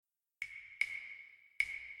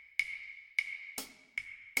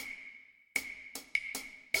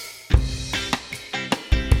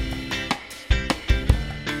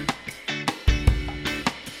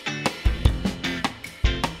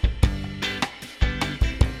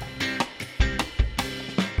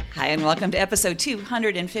Hi, and welcome to episode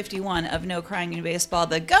 251 of No Crying in Baseball,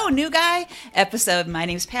 the Go New Guy episode. My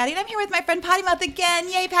name's Patty, and I'm here with my friend Potty Mouth again.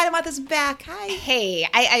 Yay, Potty Mouth is back. Hi. Hey,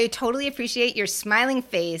 I totally appreciate your smiling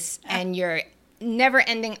face and your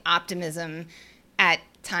never-ending optimism at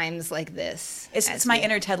times like this. It's my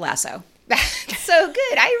inner Ted Lasso. That's so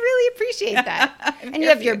good. I really appreciate that. And you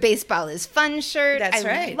have your baseball is fun shirt. That's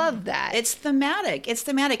right. I love that. It's thematic.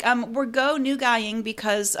 We're go new guying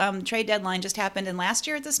because trade deadline just happened, and last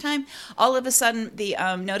year at this time, all of a sudden the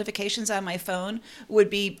notifications on my phone would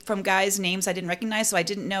be from guys' names I didn't recognize, so I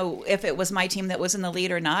didn't know if it was my team that was in the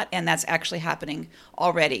lead or not, and that's actually happening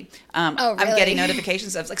already. Really? I'm getting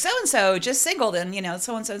notifications of like so and so just singled and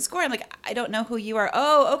so and so scored. I'm like, I don't know who you are.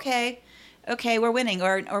 Oh, okay, we're winning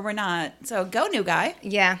or we're not. So go new guy.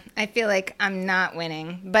 Yeah, I feel like I'm not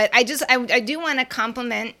winning. But I do want to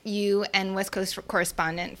compliment you and West Coast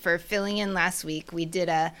correspondent for filling in last week. We did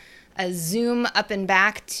a Zoom up and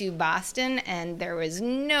back to Boston, and there was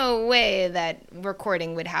no way that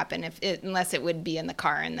recording would happen unless it would be in the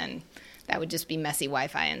car, and then that would just be messy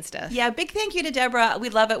Wi-Fi and stuff. Yeah, big thank you to Deborah. We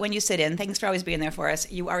love it when you sit in. Thanks for always being there for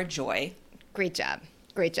us. You are a joy. Great job.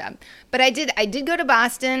 Great job. But I did go to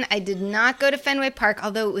Boston. I did not go to Fenway Park,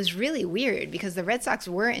 although it was really weird because the Red Sox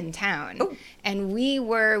were in town. Oh. And we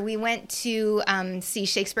went to see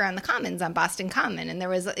Shakespeare on the Commons on Boston Common, and it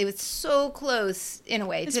was so close in a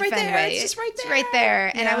way to right Fenway. there. It's just right there. It's right there.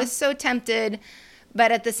 And Yeah. I was so tempted,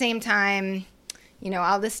 but at the same time,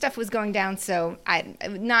 all this stuff was going down, so I'm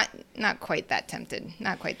not quite that tempted.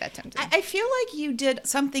 Not quite that tempted. I feel like you did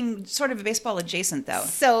something sort of baseball adjacent, though.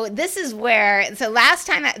 So this is where. So last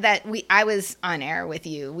time that I was on air with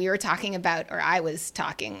you, we were talking about, or I was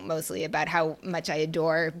talking mostly about how much I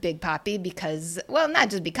adore Big Papi because, well,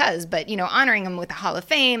 not just because, but honoring him with the Hall of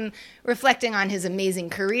Fame, reflecting on his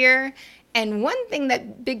amazing career, and one thing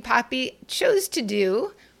that Big Papi chose to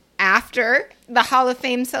do after the Hall of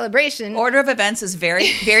Fame celebration. Order of events is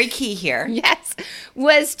very, very key here. Yes,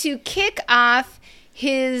 was to kick off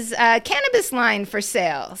his cannabis line for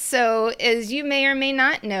sale. So as you may or may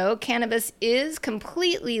not know, cannabis is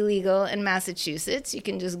completely legal in Massachusetts. You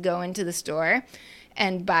can just go into the store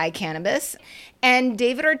and buy cannabis. And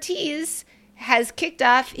David Ortiz has kicked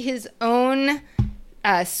off his own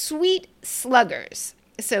Sweet Sluggers.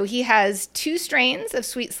 So he has 2 strains of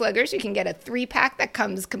Sweet Sluggers. You can get a 3-pack that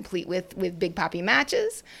comes complete with Big Papi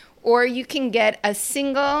matches, or you can get a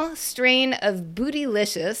single strain of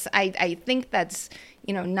Bootylicious. I think that's,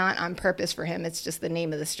 not on purpose for him. It's just the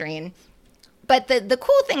name of the strain. But the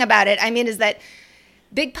cool thing about it, is that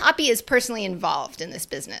Big Papi is personally involved in this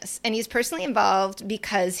business. And he's personally involved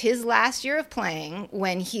because his last year of playing,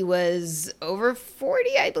 when he was over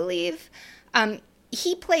 40, I believe,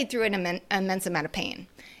 he played through an immense amount of pain.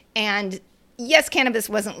 And yes, cannabis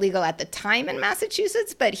wasn't legal at the time in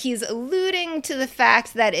Massachusetts, but he's alluding to the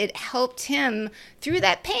fact that it helped him through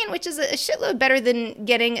that pain, which is a shitload better than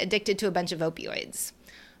getting addicted to a bunch of opioids,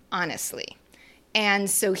 honestly. And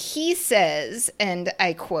so he says, and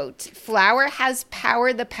I quote, "Flower has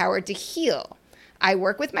power, the power to heal. I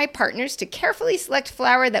work with my partners to carefully select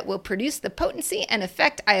flower that will produce the potency and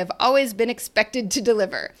effect I have always been expected to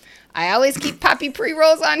deliver. I always keep Papi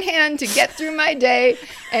pre-rolls on hand to get through my day,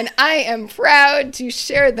 and I am proud to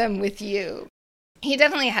share them with you." He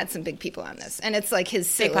definitely had some big people on this, and it's like his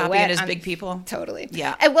silhouette. Big Papi and his big people. Totally.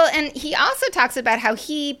 Yeah. And he also talks about how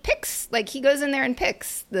he picks, like he goes in there and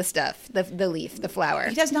picks the stuff, the leaf, the flower.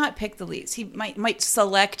 He does not pick the leaves. He might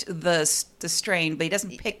select the strain, but he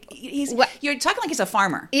doesn't pick. You're talking like he's a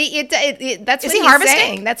farmer. That's what he he's harvesting?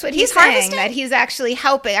 saying. That's what he's harvesting? saying, that he's actually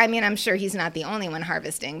helping. I'm sure he's not the only one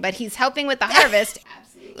harvesting, but he's helping with the harvest.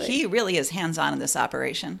 He really is hands-on in this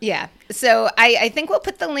operation. Yeah. So I think we'll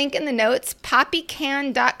put the link in the notes,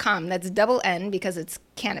 papican.com. That's double N because it's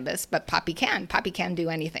cannabis, but Papi can do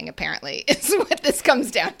anything, apparently, is what this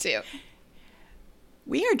comes down to.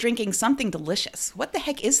 We are drinking something delicious. What the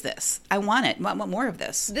heck is this? I want it. I want more of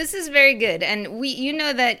this. This is very good. And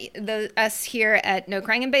that us here at No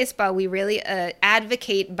Crying in Baseball, we really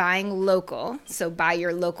advocate buying local. So buy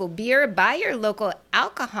your local beer, buy your local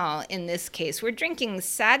alcohol in this case. We're drinking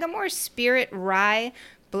Sagamore Spirit Rye,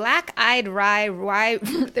 Black-Eyed Rye.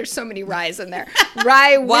 There's so many ryes in there.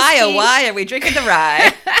 Rye whiskey. Why are we drinking the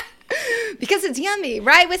rye? Because it's yummy.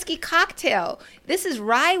 Rye whiskey cocktail. This is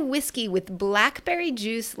rye whiskey with blackberry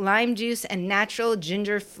juice, lime juice, and natural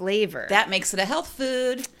ginger flavor. That makes it a health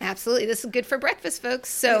food. Absolutely. This is good for breakfast, folks.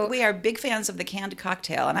 So we are big fans of the canned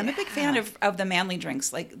cocktail, and I'm a big fan of the manly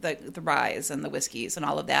drinks like the ryes and the whiskeys and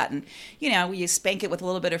all of that. And you spank it with a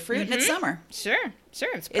little bit of fruit, and it's summer. Sure. Sure,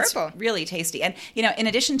 it's purple. It's really tasty. And, in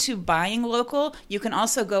addition to buying local, you can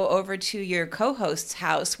also go over to your co-host's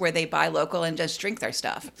house where they buy local and just drink their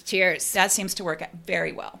stuff. Cheers. That seems to work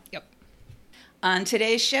very well. Yep. On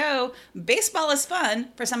today's show, baseball is fun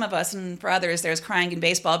for some of us, and for others, there's crying in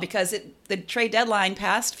baseball because the trade deadline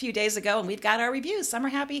passed a few days ago, and we've got our reviews. Some are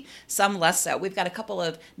happy, some less so. We've got a couple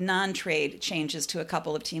of non-trade changes to a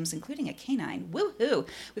couple of teams, including a canine. Woohoo!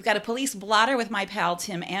 We've got a police blotter with my pal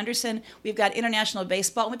Tim Anderson. We've got international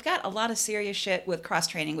baseball, and we've got a lot of serious shit with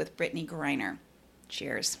cross-training with Brittany Griner.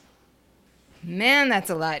 Cheers. Man, that's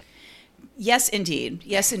a lot. Yes, indeed.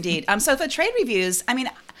 Yes, indeed. So the trade reviews,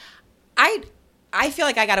 I feel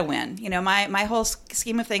like I got to win. My whole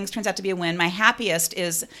scheme of things turns out to be a win. My happiest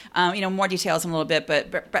is, more details in a little bit,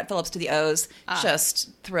 but Brett Phillips to the O's, just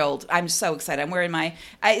thrilled. I'm so excited. I'm wearing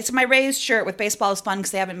it's my Rays shirt with baseball is fun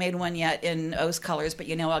because they haven't made one yet in O's colors,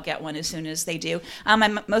 but I'll get one as soon as they do.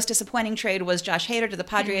 My most disappointing trade was Josh Hader to the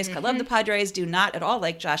Padres. I love the Padres, do not at all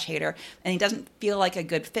like Josh Hader, and he doesn't feel like a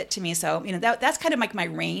good fit to me. So, that's kind of like my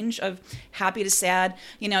range of happy to sad.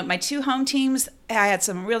 My two home teams, I had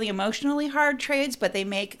some really emotionally hard trades, but they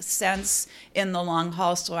make sense in the long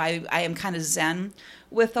haul, so I am kind of zen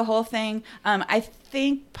with the whole thing. I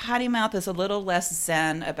think Potty Mouth is a little less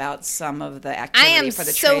zen about some of the activity for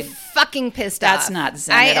the trade. I am so fucking pissed That's off. not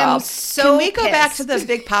zen at all. I am so Can we go pissed. back to the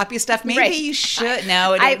Big Papi stuff? Maybe Right. you should.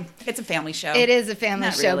 No, it's a family show. It is a family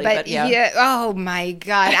Not show, really, but yeah. Oh my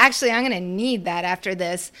God. Actually, I'm going to need that after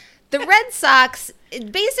this. The Red Sox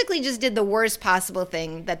basically just did the worst possible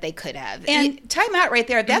thing that they could have. And time out right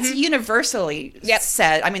there. That's universally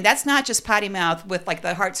said. That's not just Potty Mouth with like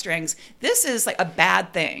the heartstrings. This is like a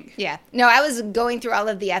bad thing. Yeah. No, I was going through all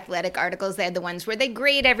of the Athletic articles. They had the ones where they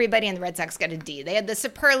grade everybody and the Red Sox got a D. They had the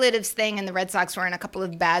superlatives thing and the Red Sox were in a couple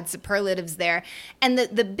of bad superlatives there. And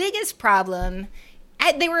the biggest problem,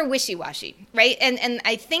 they were wishy-washy, right? And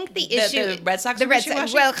I think the issue... The Red Sox the were Red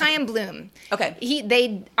wishy-washy? Sox, well, Chaim Bloom. Okay.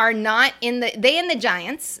 They are not in the... They and the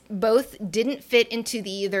Giants both didn't fit into the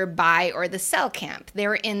either buy or the sell camp. They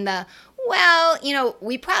were in the... Well,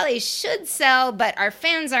 we probably should sell, but our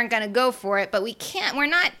fans aren't going to go for it. But we can't. We're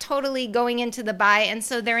not totally going into the buy, and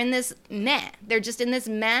so they're in this meh. They're just in this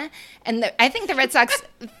meh. And I think the Red Sox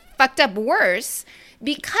fucked up worse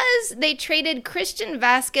because they traded Christian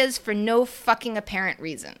Vasquez for no fucking apparent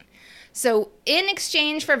reason. So in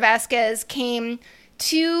exchange for Vasquez came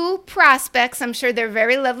two prospects. I'm sure they're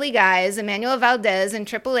very lovely guys. Emmanuel Valdez in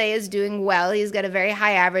AAA is doing well. He's got a very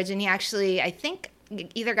high average, and he actually, I think,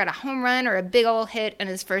 either got a home run or a big old hit in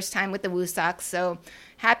his first time with the Woo Sox. So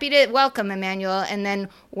happy to welcome Emmanuel. And then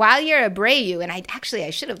Wildyer Abreu, and I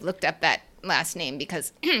should have looked up that last name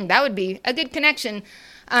because that would be a good connection.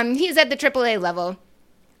 He's at the AAA level.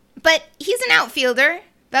 But he's an outfielder.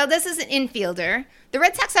 Valdez is an infielder. The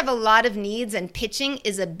Red Sox have a lot of needs, and pitching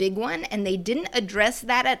is a big one, and they didn't address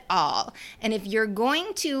that at all. And if you're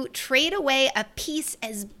going to trade away a piece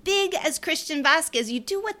as big as Christian Vasquez, you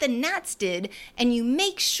do what the Nats did, and you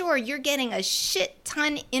make sure you're getting a shit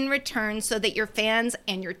ton in return so that your fans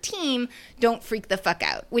and your team don't freak the fuck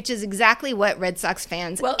out, which is exactly what Red Sox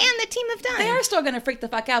fans and the team have done. They are still going to freak the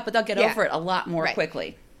fuck out, but they'll get over it a lot more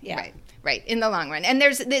quickly. Yeah. Right, in the long run. And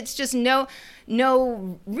it's just no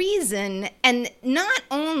reason. And not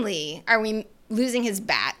only are we losing his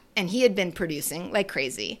bat, and he had been producing like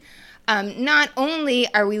crazy, not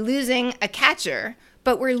only are we losing a catcher,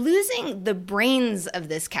 but we're losing the brains of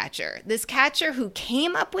this catcher. This catcher who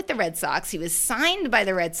came up with the Red Sox. He was signed by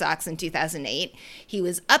the Red Sox in 2008. He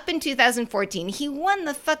was up in 2014. He won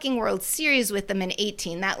the fucking World Series with them in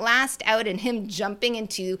 18. That last out and him jumping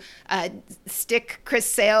into stick Chris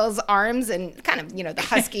Sale's arms and kind of, the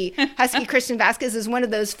husky Christian Vasquez is one of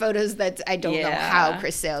those photos that I don't know how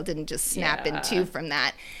Chris Sale didn't just snap in two from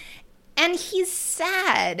that. And he's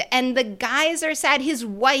sad, and the guys are sad. His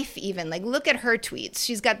wife even, look at her tweets.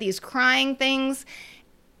 She's got these crying things,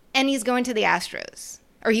 and he's going to the Astros.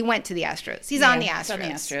 Or he went to the Astros. He's on the Astros. He's on the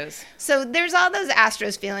Astros. So there's all those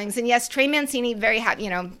Astros feelings. And yes, Trey Mancini, very happy,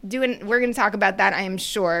 we're going to talk about that, I am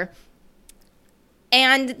sure.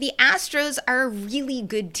 And the Astros are a really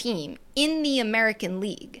good team in the American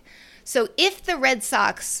League. So if the Red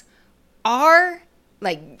Sox are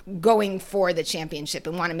going for the championship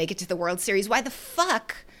and want to make it to the World Series, why the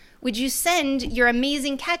fuck would you send your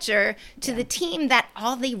amazing catcher to the team that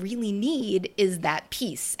all they really need is that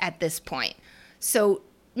piece at this point? So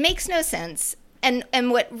makes no sense. And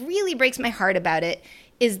what really breaks my heart about it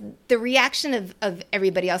is the reaction of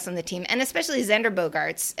everybody else on the team, and especially Xander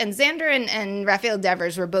Bogaerts. And Xander and Rafael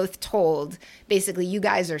Devers were both told, basically, you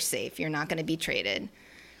guys are safe. You're not going to be traded.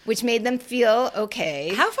 which made them feel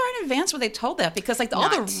okay. How far in advance were they told that? Because like all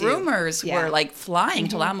the rumors were like flying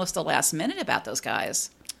till almost the last minute about those guys.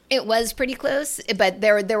 It was pretty close, but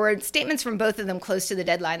there were statements from both of them close to the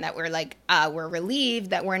deadline that were like, we're relieved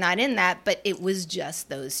that we're not in that, but it was just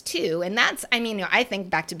those two. And that's, I mean, I think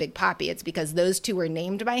back to Big Papi, it's because those two were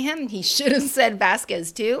named by him. He should have said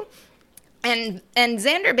Vasquez too. And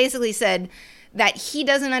Xander basically said that he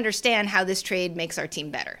doesn't understand how this trade makes our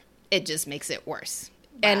team better. It just makes it worse.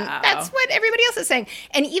 And that's what everybody else is saying.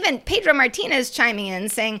 And even Pedro Martinez chiming in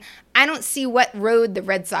saying, I don't see what road the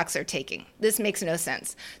Red Sox are taking. This makes no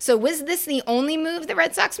sense. So was this the only move the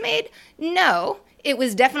Red Sox made? No. It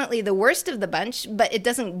was definitely the worst of the bunch, but it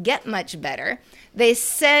doesn't get much better. They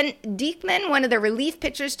sent Diekman, one of the relief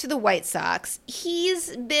pitchers, to the White Sox.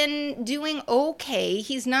 He's been doing okay.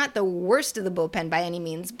 He's not the worst of the bullpen by any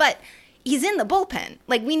means, but he's in the bullpen.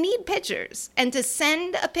 Like, we need pitchers. And to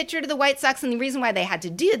send a pitcher to the White Sox, and the reason why they had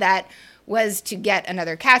to do that was to get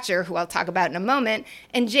another catcher, who I'll talk about in a moment.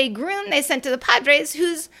 And Jay Groom they sent to the Padres,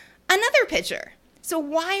 who's another pitcher. So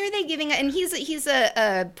why are they giving and he's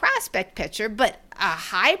a prospect pitcher, but a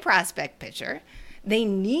high prospect pitcher. They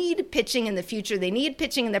need pitching in the future. They need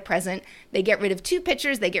pitching in the present. They get rid of two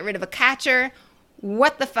pitchers. They get rid of a catcher.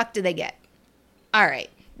 What the fuck do they get? All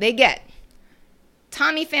right. They get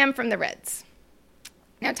Tommy Pham from the Reds.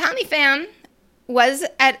 Now, Tommy Pham was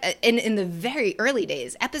in the very early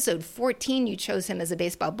days, episode 14, you chose him as a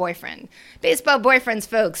baseball boyfriend. Baseball boyfriends,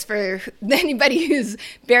 folks, for anybody who's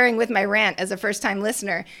bearing with my rant as a first-time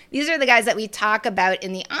listener, these are the guys that we talk about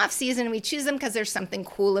in the off-season. We choose them because there's something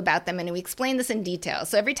cool about them, and we explain this in detail.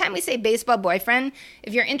 So every time we say baseball boyfriend,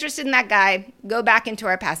 if you're interested in that guy, go back into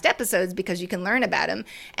our past episodes because you can learn about him.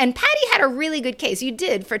 And Patty had a really good case. You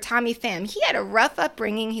did for Tommy Pham. He had a rough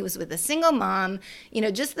upbringing. He was with a single mom. You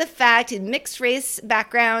know, just the fact, his mixed race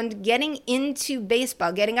background, getting into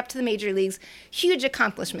baseball, getting up to the major leagues, huge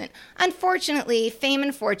accomplishment. Unfortunately, fame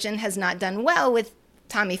and fortune has not done well with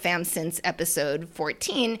Tommy Pham since episode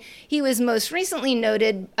 14. He was most recently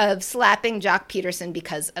noted of slapping Jock Peterson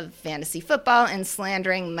because of fantasy football and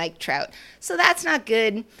slandering Mike Trout. So that's not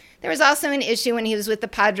good. There was also an issue when he was with the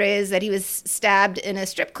Padres that he was stabbed in a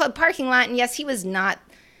strip club parking lot. And yes, he was not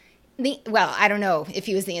I don't know if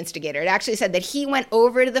he was the instigator. It actually said that he went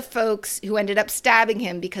over to the folks who ended up stabbing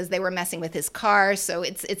him because they were messing with his car. So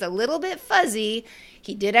it's a little bit fuzzy.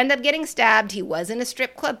 He did end up getting stabbed. He was in a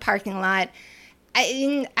strip club parking lot.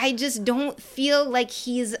 I just don't feel like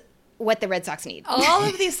he's what the Red Sox need. All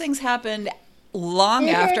of these things happened long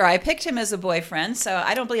after I picked him as a boyfriend, so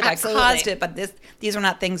I don't believe Absolutely. I caused it, but these are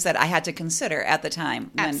not things that I had to consider at the time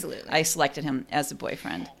when Absolutely. I selected him as a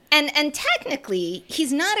boyfriend. And technically,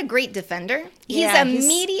 he's not a great defender. He's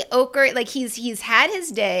mediocre. Like, he's had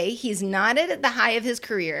his day. He's not at the high of his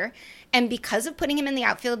career. And because of putting him in the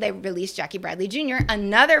outfield, they released Jackie Bradley Jr.,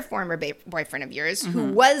 another former boyfriend of yours,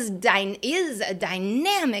 who is a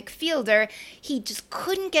dynamic fielder. He just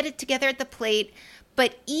couldn't get it together at the plate.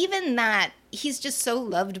 But even that, he's just so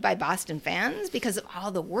loved by Boston fans because of all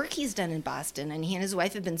the work he's done in Boston. And he and his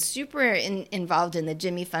wife have been super involved in the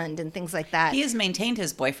Jimmy Fund and things like that. He has maintained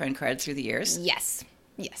his boyfriend cred through the years. Yes.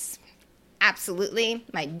 Absolutely.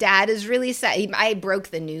 My dad is really sad. I broke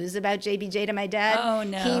the news about JBJ to my dad. Oh,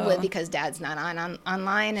 no. He would, because dad's not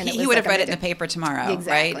online. And he would have read it in the paper tomorrow,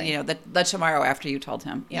 exactly. Right? You know, the tomorrow after you told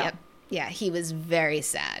him. Yep. Yeah, he was very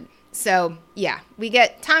sad. So, yeah, we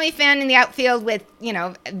get Tommy Pham in the outfield with,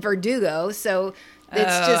 Verdugo. So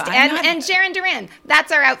it's and Jarren Duran. That's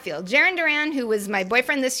our outfield. Jarren Duran, who was my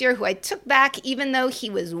boyfriend this year, who I took back even though he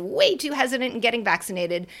was way too hesitant in getting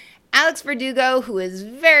vaccinated. Alex Verdugo, who is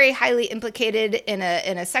very highly implicated in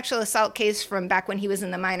a sexual assault case from back when he was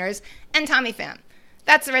in the minors. And Tommy Pham.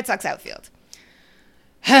 That's the Red Sox outfield.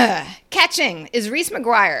 Catching is Reese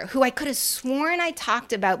McGuire, who I could have sworn I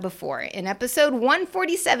talked about before. In episode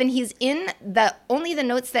 147, he's in only the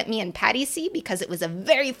notes that me and Patty see because it was a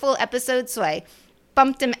very full episode, so I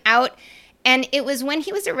bumped him out. And it was when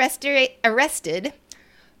he was arrested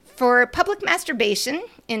for public masturbation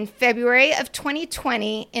in February of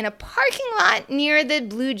 2020 in a parking lot near the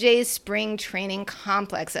Blue Jays spring training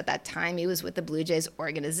complex. At that time, he was with the Blue Jays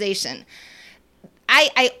organization.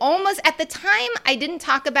 I almost, at the time, I didn't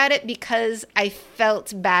talk about it because I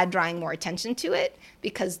felt bad drawing more attention to it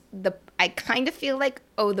because I kind of feel like,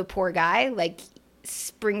 the poor guy, like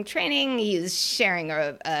spring training, he's sharing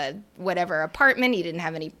a apartment. He didn't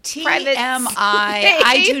have any private TMI.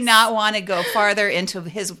 I do not want to go farther into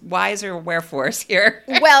his wiser wherefores here.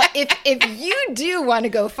 Well, if you do want to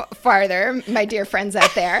go farther, my dear friends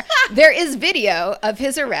out there, there is video of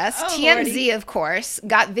his arrest. TMZ, Lordy. Of course,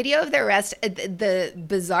 got video of the arrest. The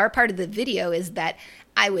bizarre part of the video is that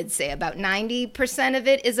I would say about 90% of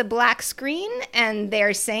it is a black screen, and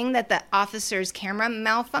they're saying that the officer's camera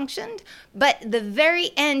malfunctioned. But the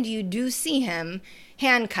very end, you do see him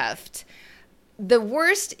handcuffed. The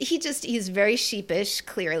worst, he's very sheepish,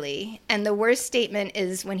 clearly. And the worst statement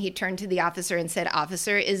is when he turned to the officer and said,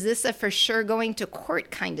 "Officer, is this a for sure going to court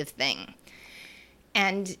kind of thing?"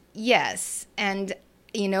 And yes, and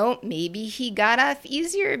maybe he got off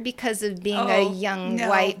easier because of being a young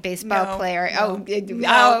white baseball player.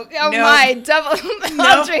 My double!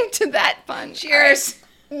 I'll drink to that pun. Cheers.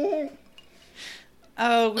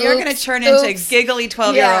 Oh, we're going to turn into giggly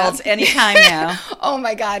 12-year-olds anytime now. Oh,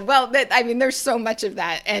 my God. Well, there's so much of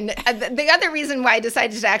that. And the other reason why I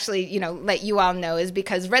decided to actually, let you all know is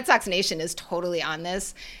because Red Sox Nation is totally on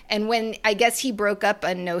this. And when I guess he broke up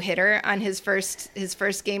a no-hitter on his first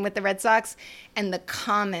game with the Red Sox, and the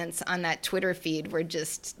comments on that Twitter feed were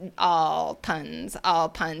just all puns.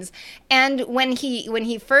 And when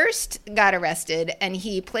he first got arrested and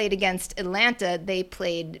he played against Atlanta, they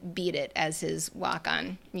played "Beat It" as his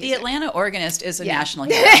walk-on music. The Atlanta organist is a national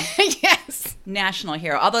hero. Yes. National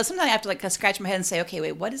hero. Although sometimes I have to scratch my head and say, okay,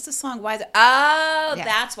 wait, what is the song? Why is it? Oh,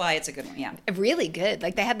 that's why it's a good one. Yeah. Really good.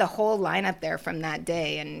 They had the whole lineup there from that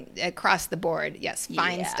day and across the board. Yes.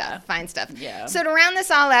 Fine stuff. Yeah. So to round this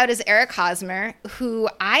all out is Eric Hosmer, who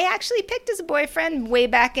I actually picked as a boyfriend way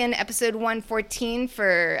back in episode 114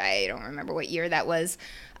 for, I don't remember what year that was.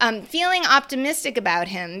 Feeling optimistic about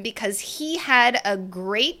him because he had a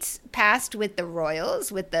great past with the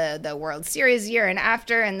Royals, with the World Series year and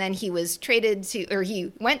after, and then he was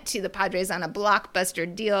he went to the Padres on a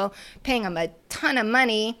blockbuster deal, paying him a ton of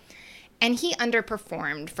money, and he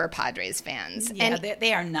underperformed for Padres fans. Yeah, and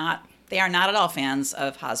they are not at all fans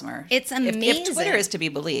of Hosmer. It's amazing. If Twitter is to be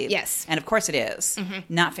believed. Yes. And of course it is.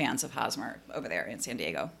 Mm-hmm. Not fans of Hosmer over there in San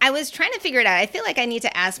Diego. I was trying to figure it out. I feel like I need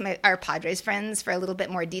to ask our Padres friends for a little bit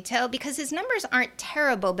more detail because his numbers aren't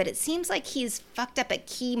terrible, but it seems like he's fucked up at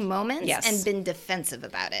key moments and been defensive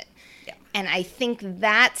about it. Yeah. And I think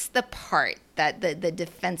that's the part, that the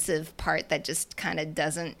defensive part that just kind of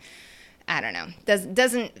doesn't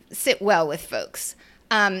sit well with folks.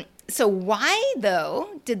 So why,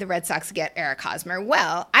 though, did the Red Sox get Eric Hosmer?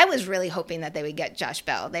 Well, I was really hoping that they would get Josh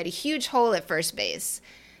Bell. They had a huge hole at first base.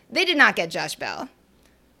 They did not get Josh Bell.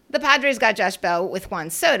 The Padres got Josh Bell with Juan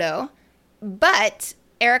Soto, but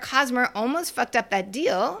Eric Hosmer almost fucked up that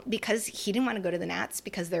deal because he didn't want to go to the Nats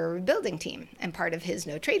because they're a rebuilding team. And part of his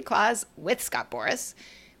no-trade clause with Scott Boras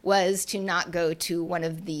was to not go to one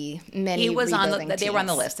of the many rebuilding teams. They were on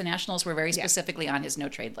the list. The Nationals were very specifically on his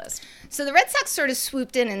no-trade list. So the Red Sox sort of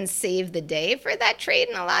swooped in and saved the day for that trade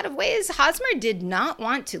in a lot of ways. Hosmer did not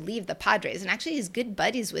want to leave the Padres, and actually he's good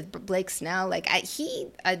buddies with Blake Snell.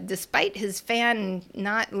 Despite his fans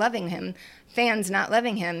not loving him,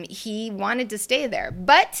 he wanted to stay there.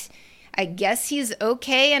 But I guess he's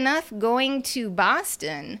okay enough going to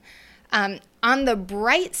Boston. On the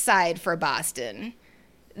bright side for Boston,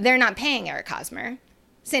 they're not paying Eric Hosmer.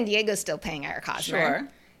 San Diego's still paying Eric Hosmer. Sure.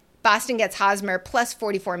 Boston gets Hosmer plus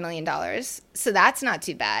 $44 million, so that's not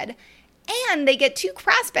too bad. And they get 2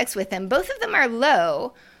 prospects with him. Both of them are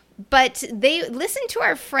low, but they listen to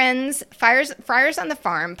our friends, Friars on the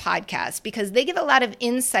Farm podcast, because they give a lot of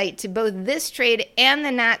insight to both this trade and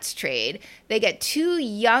the Nats trade. They get 2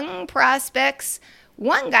 young prospects.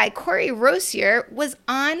 One guy, Corey Rosier, was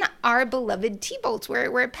on our beloved T-Bolts,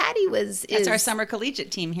 where Patty was. That's our summer collegiate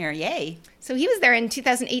team here. Yay. So he was there in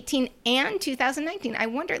 2018 and 2019. I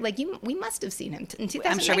wonder, we must have seen him in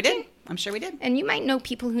 2019. I'm sure we did. And you might know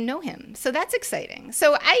people who know him. So that's exciting.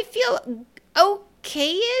 So I feel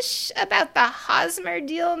okay-ish about the Hosmer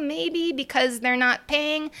deal, maybe because they're not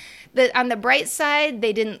paying. On the bright side,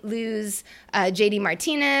 they didn't lose J.D.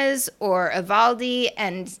 Martinez or Evaldi,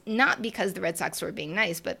 and not because the Red Sox were being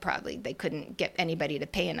nice, but probably they couldn't get anybody to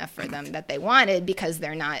pay enough for them that they wanted because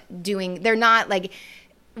they're not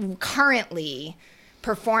currently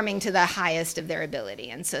performing to the highest of their ability,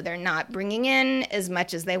 and so they're not bringing in as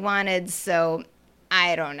much as they wanted. So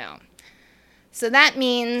I don't know. So that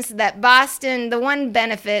means that Boston, the one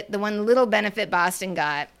little benefit Boston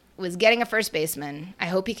got was getting a first baseman. I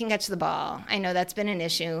hope he can catch the ball. I know that's been an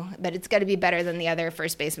issue, but it's got to be better than the other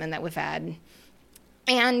first baseman that we've had.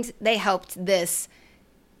 And they helped this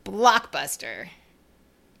blockbuster,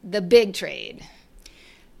 the big trade.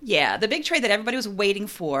 Yeah, the big trade that everybody was waiting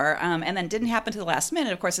for, and then didn't happen to the last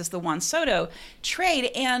minute, of course, is the Juan Soto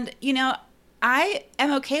trade. And, I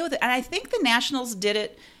am okay with it. And I think the Nationals did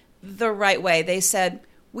it the right way. They said,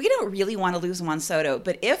 we don't really want to lose Juan Soto,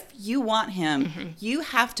 but if you want him, you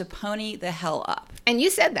have to pony the hell up. And you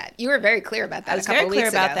said that. You were very clear about that. I was very clear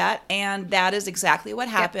about that, and that is exactly what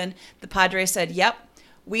happened. Yep. The Padres said, yep,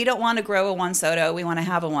 we don't want to grow a Juan Soto. We want to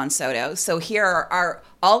have a Juan Soto. So here are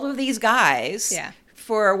all of these guys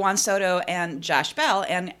for Juan Soto and Josh Bell.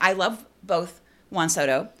 And I love both Juan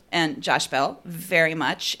Soto and Josh Bell very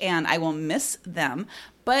much, and I will miss them.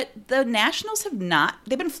 But the Nationals have not.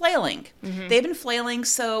 They've been flailing. They've been flailing,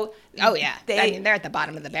 so... Oh, yeah. They're at the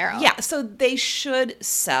bottom of the barrel. Yeah, so they should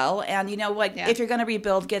sell. And, if you're going to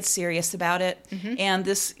rebuild, get serious about it. And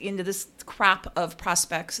this crop of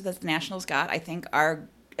prospects that the Nationals got, I think,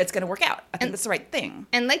 it's going to work out. I think that's the right thing.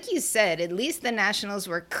 And like you said, at least the Nationals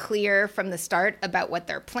were clear from the start about what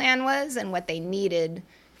their plan was and what they needed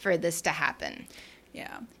for this to happen.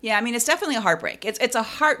 Yeah. I mean, it's definitely a heartbreak. It's a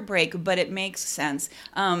heartbreak, but it makes sense.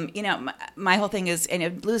 My whole thing is,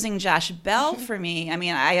 losing Josh Bell for me. I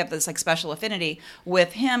mean, I have this special affinity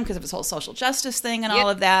with him because of his whole social justice thing and all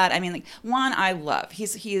of that. I mean, Juan, I love. He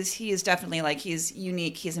is definitely he's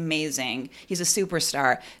unique. He's amazing. He's a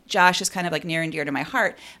superstar. Josh is kind of near and dear to my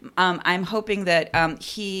heart. I'm hoping that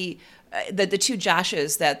the two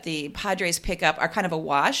Joshes that the Padres pick up are kind of a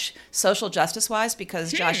wash, social justice-wise,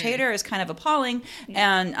 because Josh Hader is kind of appalling,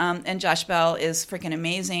 and Josh Bell is freaking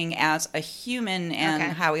amazing as a human and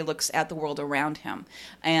how he looks at the world around him.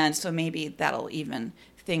 And so maybe that'll even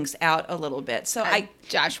things out a little bit. So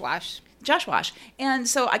Josh Wash. And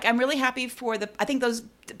so I'm really happy for I think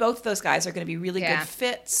both those guys are going to be really good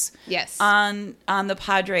fits on the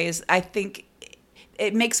Padres. I think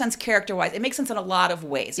it makes sense character-wise. It makes sense in a lot of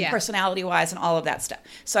ways, and personality-wise and all of that stuff.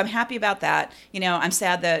 So I'm happy about that. I'm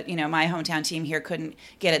sad that, my hometown team here couldn't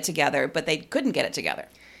get it together, but they couldn't get it together.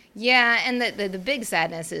 Yeah, and the big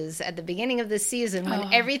sadness is at the beginning of the season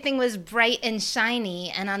when everything was bright and shiny,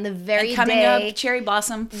 and on the very coming up, cherry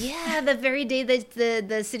blossom. Yeah, the very day that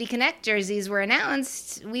the City Connect jerseys were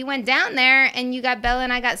announced, we went down there, and you got Bella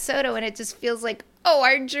and I got Soto, and it just feels like,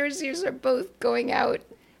 our jerseys are both going out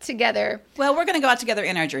together. Well, we're going to go out together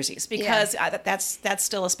in our jerseys because that's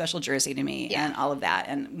still a special jersey to me and all of that.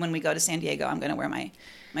 And when we go to San Diego, I'm going to wear my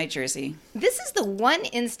jersey. This is the one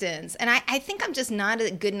instance, and I think I'm just not a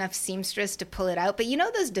good enough seamstress to pull it out, but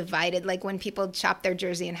those divided, when people chop their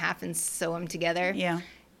jersey in half and sew them together? Yeah.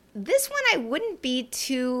 This one I wouldn't be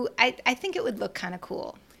too, I think it would look kind of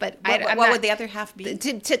cool. But what would the other half be?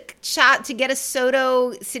 To get a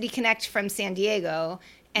Soto City Connect from San Diego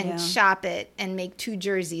and shop it and make two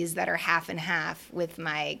jerseys that are half and half with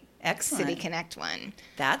my City Connect one.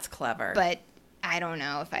 That's clever. But I don't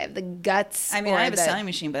know if I have the guts. I mean, I have a sewing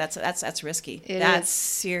machine, but that's risky. That's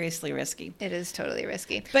seriously risky. It is totally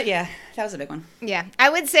risky. But yeah, that was a big one. Yeah. I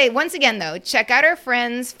would say, once again, though, check out our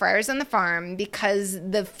friends, Friars on the Farm, because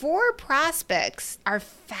the 4 prospects are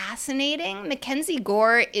fascinating. Mackenzie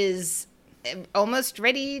Gore is almost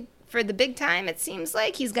ready for the big time, it seems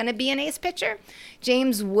like. He's going to be an ace pitcher.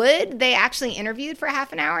 James Wood, they actually interviewed for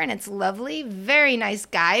half an hour, and it's lovely. Very nice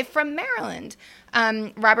guy from Maryland.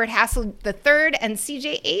 Robert Hassel III and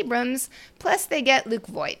C.J. Abrams, plus they get Luke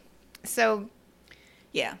Voigt. So,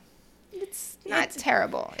 yeah. It's not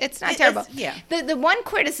terrible. It's not terrible. Yeah. The one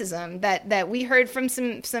criticism that we heard from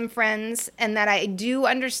some friends, and that I do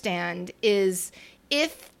understand, is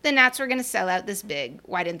if the Nats were going to sell out this big,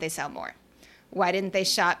 why didn't they sell more? Why didn't they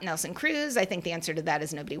shop Nelson Cruz? I think the answer to that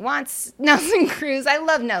is nobody wants Nelson Cruz. I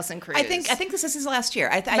love Nelson Cruz. I think this is his last year.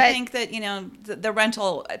 I think that the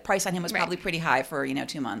rental price on him was probably pretty high for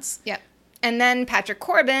 2 months. Yeah, and then Patrick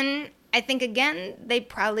Corbin. I think again they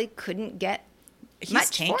probably couldn't get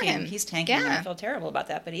much for him. He's tanking. Yeah. I feel terrible about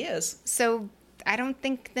that, but he is. So I don't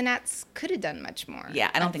think the Nats could have done much more. Yeah,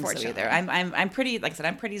 I don't think so either. I'm pretty, like I said,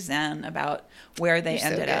 I'm pretty zen about where they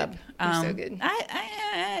ended up. You're so good.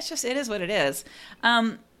 It's just, it is what it is.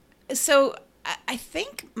 So I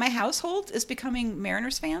think my household is becoming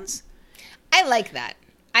Mariners fans. I like that.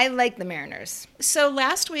 I like the Mariners. So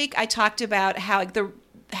last week I talked about how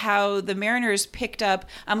the Mariners picked up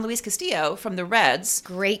Luis Castillo from the Reds.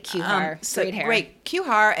 Great Q-har. Great hair. Great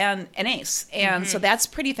Q-har and an ace. And so that's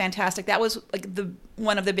pretty fantastic. That was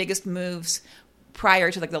one of the biggest moves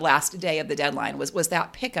prior to the last day of the deadline was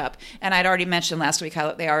that pickup. And I'd already mentioned last week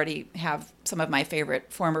how they already have some of my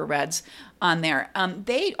favorite former Reds on there.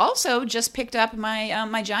 They also just picked up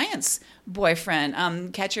my Giants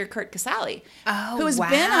boyfriend, catcher Curt Casali, who has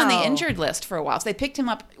been on the injured list for a while. So they picked him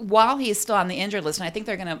up while he's still on the injured list, and I think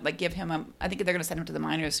they're going to give him I think they're going to send him to the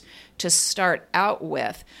minors to start out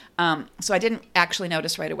with. So I didn't actually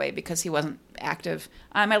notice right away because he wasn't active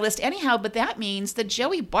on my list anyhow. But that means that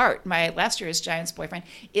Joey Bart, my last year's Giants boyfriend,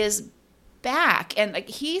 is back, and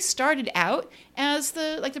he started out as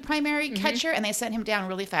the primary catcher, and they sent him down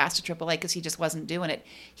really fast to AAA because he just wasn't doing it.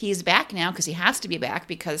 He's back now because he has to be back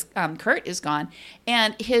because Curt is gone,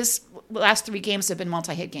 and his last 3 games have been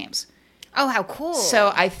multi-hit games. Oh, how cool.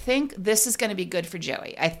 So I think this is going to be good for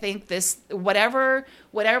Joey. I think this, whatever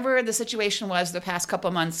the situation was the past couple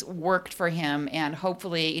of months, worked for him, and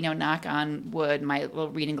hopefully, knock on wood, my little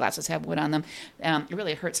reading glasses have wood on them. It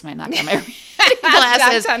really hurts when I knock on my reading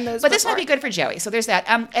glasses. But this might be good for Joey. So there's that.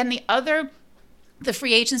 And the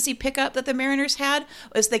free agency pickup that the Mariners had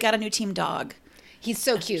was they got a new team dog. He's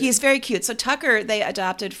so cute. He's very cute. So Tucker, they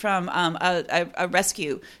adopted from a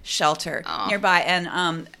rescue shelter nearby,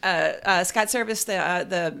 and Scott Service,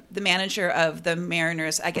 the manager of the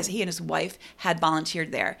Mariners, I guess he and his wife had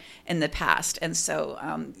volunteered there in the past, and so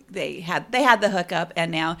they had the hookup,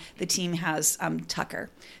 and now the team has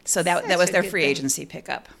Tucker. So that was their free agency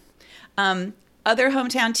pickup. Other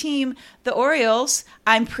hometown team, the Orioles,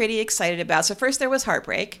 I'm pretty excited about. So first there was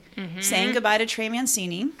heartbreak, saying goodbye to Trey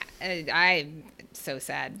Mancini. I'm so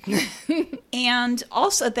sad. And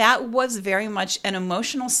also that was very much an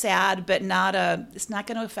emotional sad, but it's not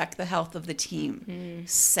going to affect the health of the team.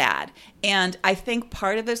 Sad. And I think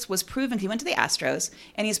part of this was proven. He went to the Astros,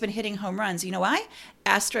 and he's been hitting home runs. You know why?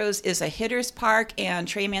 Astros is a hitter's park, and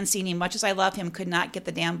Trey Mancini, much as I love him, could not get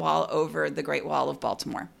the damn ball over the Great Wall of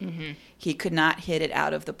Baltimore. He could not hit it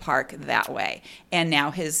out of the park that way. And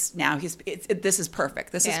now this is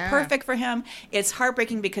perfect. This is perfect for him. It's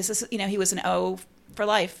heartbreaking because he was an O for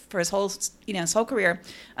life for his whole career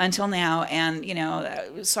until now,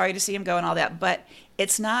 and sorry to see him go and all that, but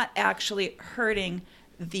it's not actually hurting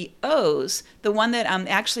the O's. The one that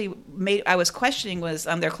I was questioning was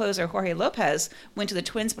their closer Jorge Lopez went to the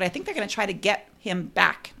Twins, but I think they're going to try to get him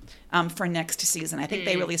back for next season. I think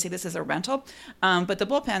they really see this as a rental, but the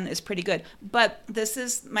bullpen is pretty good. But this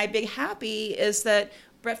is my big happy is that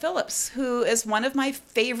Brett Phillips, who is one of my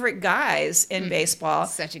favorite guys in baseball,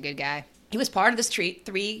 such a good guy. He was part of this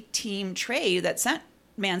three-team trade that sent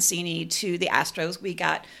Mancini to the Astros. We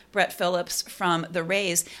got Brett Phillips from the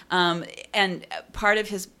Rays, and part of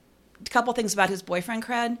his couple things about his boyfriend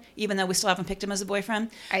cred, even though we still haven't picked him as a boyfriend.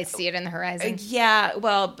 I see it in the horizon. Yeah,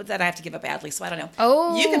 well, but then I have to give up Adley, so I don't know.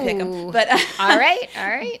 Oh. You can pick him. But all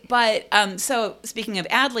right. But so speaking of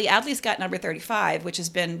Adley's got number 35, which has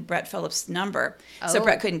been Brett Phillips' number. So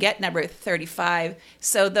Brett couldn't get number 35.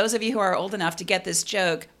 So those of you who are old enough to get this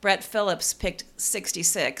joke, Brett Phillips picked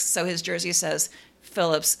 66. So his jersey says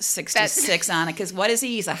Phillips 66 on it, because what is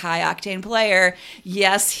he? He's a high-octane player.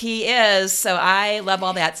 Yes, he is. So I love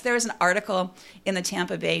all that. So there was an article in the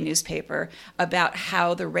Tampa Bay newspaper about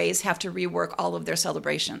how the Rays have to rework all of their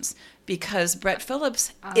celebrations because Brett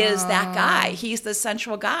Phillips is that guy. He's the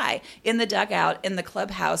central guy in the dugout, in the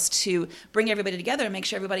clubhouse, to bring everybody together and make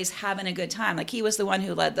sure everybody's having a good time. Like, he was the one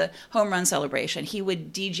who led the home run celebration. He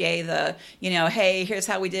would DJ the, hey, here's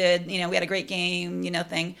how we did, we had a great game,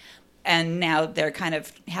 thing. And now they're kind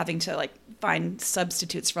of having to find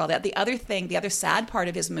substitutes for all that. The other sad part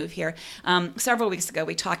of his move here, several weeks ago,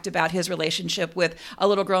 we talked about his relationship with a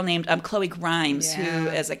little girl named Chloe Grimes, who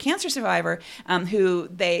is a cancer survivor, who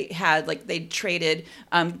they had, they traded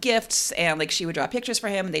gifts, and she would draw pictures for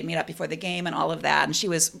him, and they'd meet up before the game and all of that. And she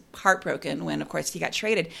was heartbroken when, of course, he got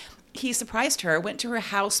traded. He surprised her, went to her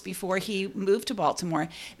house before he moved to Baltimore.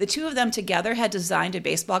 The two of them together had designed a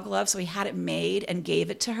baseball glove, so he had it made and gave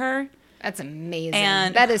it to her. That's amazing.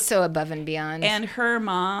 And that is so above and beyond. And her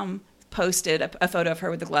mom posted a photo of her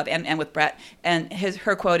with the glove and with Brett. And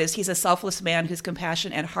her quote is, "He's a selfless man whose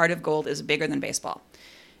compassion and heart of gold is bigger than baseball."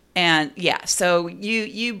 And so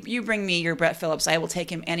you bring me your Brett Phillips, I will take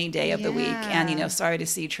him any day of the week. And sorry to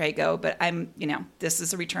see Trey go, but I'm this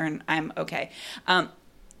is a return. I'm okay.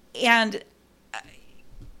 And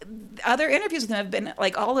other interviews with him have been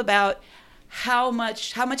all about how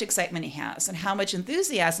much excitement he has and how much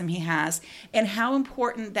enthusiasm he has and how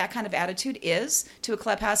important that kind of attitude is to a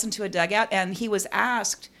clubhouse and to a dugout. And he was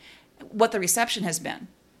asked what the reception has been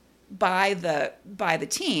by the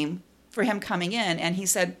team for him coming in, and he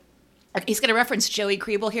said, he's going to reference Joey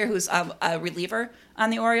Kriebel here, who's a reliever on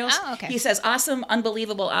the Orioles. Oh, okay. He says, "Awesome,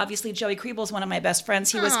 unbelievable. Obviously, Joey Kriebel is one of my best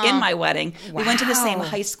friends. He was in my wedding. Wow. We went to the same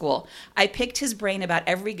high school. I picked his brain about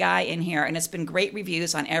every guy in here, and it's been great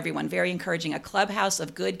reviews on everyone. Very encouraging. A clubhouse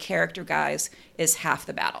of good character guys is half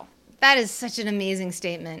the battle." That is such an amazing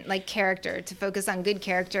statement. Character, to focus on good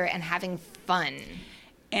character and having fun.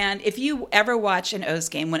 And if you ever watch an O's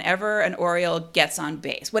game, whenever an Oriole gets on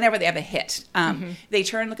base, whenever they have a hit, they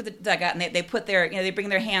turn, look at the dugout, and they put their, they bring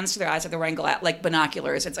their hands to their eyes like they're wearing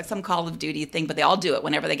binoculars. It's like some Call of Duty thing, but they all do it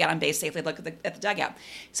whenever they get on base safely. Look at the dugout.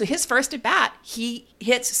 So his first at bat, he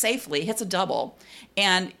hits safely, hits a double,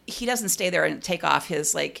 and he doesn't stay there and take off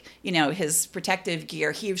his his protective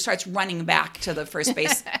gear. He starts running back to the first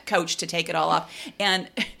base coach to take it all off. And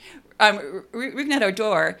Rougned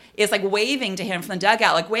Odor is like waving to him from the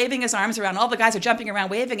dugout, like waving his arms around. All the guys are jumping around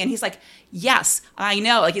waving, and he's like, "Yes, I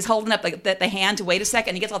know." Like he's holding up like the hand to wait a second.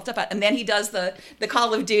 And he gets all the stuff out, and then he does the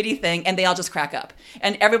Call of Duty thing, and they all just crack up.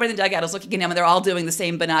 And everybody in the dugout is looking at him, and they're all doing the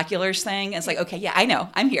same binoculars thing. And it's like, okay, yeah, I know,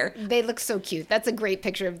 I'm here. They look so cute. That's a great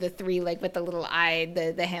picture of the three, like with the little eye,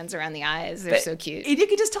 the hands around the eyes. They're so cute. You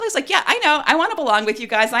can just tell he's like, yeah, I know, I want to belong with you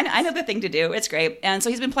guys. I know the thing to do. It's great. And so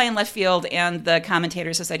he's been playing left field, and the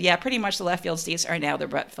commentators have said, yeah, pretty much the left field seats are now the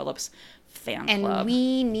Brett Phillips fan club. And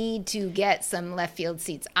we need to get some left field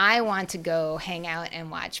seats. I want to go hang out and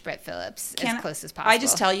watch Brett Phillips as close as possible. I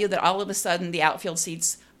just tell you that all of a sudden the outfield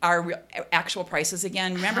seats are actual prices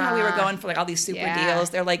again. Remember how we were going for like all these super deals?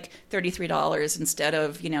 They're like $33 instead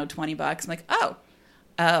of, $20. I'm like,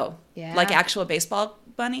 oh, yeah, like actual baseball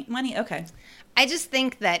money. Okay. I just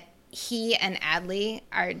think that he and Adley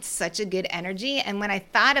are such a good energy, and when I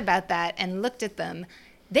thought about that and looked at them,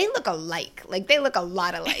 they look alike. Like they look a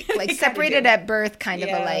lot alike. Like separated at birth, kind of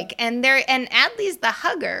alike. And Adley's the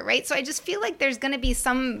hugger, right? So I just feel like there's going to be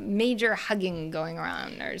some major hugging going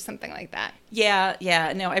around or something like that.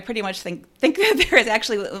 Yeah. No, I pretty much think that there is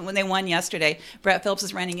actually, when they won yesterday, Brett Phillips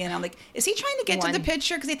is running in. I'm like, is he trying to get to the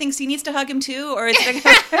pitcher because he thinks he needs to hug him too, or is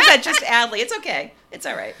that just Adley? It's okay. It's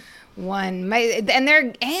all right. They're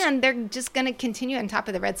just going to continue on top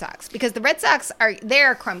of the Red Sox because the Red Sox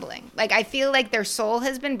they're crumbling. Like I feel like their soul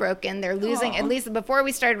has been broken. They're losing. At least before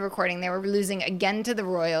we started recording, they were losing again to the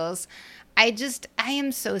Royals. I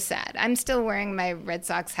am so sad. I'm still wearing my Red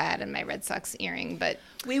Sox hat and my Red Sox earring, but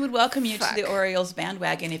we would welcome you to the Orioles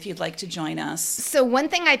bandwagon if you'd like to join us. So one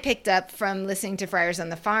thing I picked up from listening to Friars on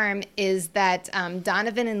the Farm is that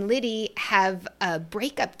Donovan and Liddy have a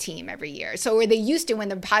breakup team every year. So where they used to when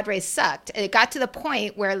the Padres sucked, it got to the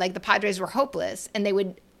point where like the Padres were hopeless and they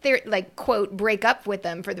would quote break up with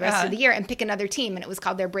them for the rest of the year and pick another team, and it was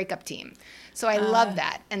called their breakup team. So I love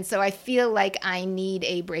that, and so I feel like I need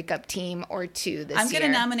a breakup team or two this year. I'm going to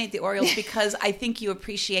nominate the Orioles because I think you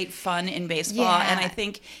appreciate fun in baseball, and I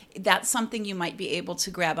think that's something you might be able to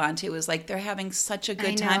grab onto. Is like they're having such a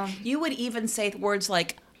good time. You would even say words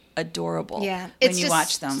like adorable when you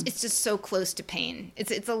watch them. It's just so close to pain.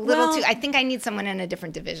 It's a little too. I think I need someone in a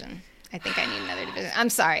different division. I think I need another division. I'm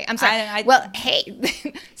sorry. Well, hey.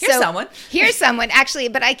 Here's someone. Actually,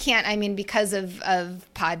 but I can't. I mean, because of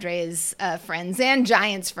Padres friends and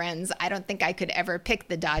Giants friends, I don't think I could ever pick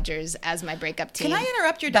the Dodgers as my breakup team. Can I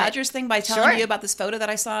interrupt your Dodgers thing by telling you about this photo that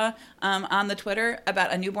I saw on the Twitter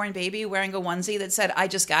about a newborn baby wearing a onesie that said, "I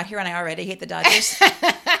just got here and I already hate the Dodgers"?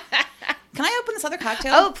 Can I open this other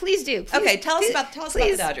cocktail? Oh, please do. Okay, tell us about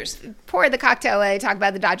the Dodgers. Pour the cocktail while I talk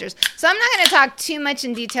about the Dodgers. So I'm not going to talk too much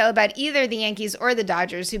in detail about either the Yankees or the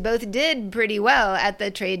Dodgers, who both did pretty well at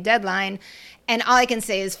the trade deadline. And all I can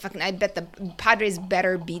say is I bet the Padres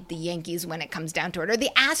better beat the Yankees when it comes down to it. Or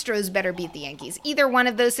the Astros better beat the Yankees. Either one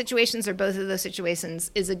of those situations or both of those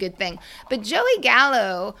situations is a good thing. But Joey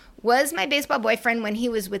Gallo was my baseball boyfriend when he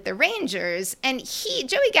was with the Rangers. And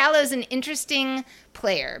Joey Gallo is an interesting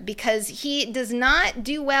player because he does not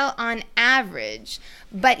do well on average,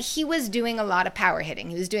 but he was doing a lot of power hitting.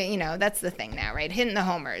 He was doing, that's the thing now, right? Hitting the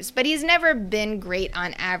homers. But he's never been great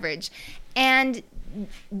on average. And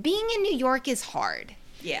being in New York is hard.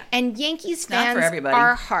 Yeah. And Yankees fans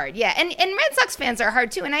are hard. Yeah. And Red Sox fans are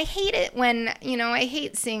hard too. And I hate it when, I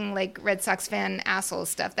hate seeing like Red Sox fan asshole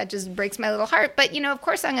stuff. That just breaks my little heart. But, of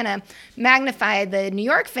course I'm going to magnify the New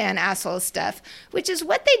York fan asshole stuff, which is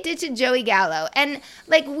what they did to Joey Gallo. And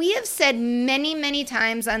like we have said many, many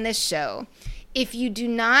times on this show, if you do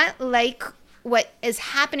not like what is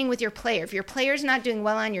happening with your player, if your player's not doing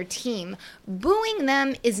well on your team, booing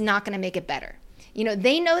them is not going to make it better.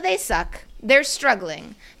 They know they suck. They're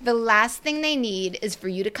struggling. The last thing they need is for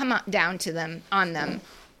you to come down on them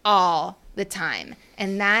all the time.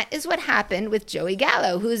 And that is what happened with Joey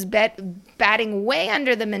Gallo, who's batting way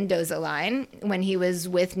under the Mendoza line when he was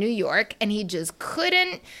with New York, and he just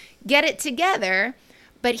couldn't get it together.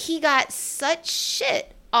 But he got such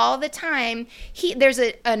shit all the time. There's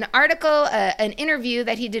an article, an interview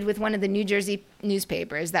that he did with one of the New Jersey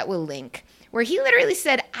newspapers that will link, where he literally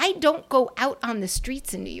said, I don't go out on the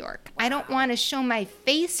streets in New York. I don't want to show my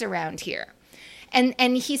face around here. And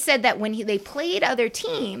he said that when they played other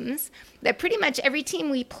teams, that pretty much every team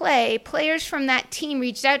we play, players from that team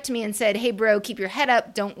reached out to me and said, hey, bro, keep your head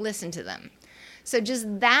up. Don't listen to them. So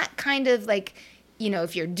just that kind of like,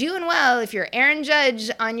 if you're doing well, if you're Aaron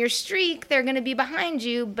Judge on your streak, they're going to be behind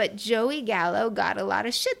you. But Joey Gallo got a lot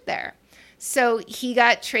of shit there. So he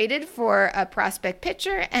got traded for a prospect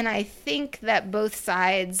pitcher, and I think that both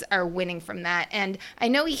sides are winning from that. And I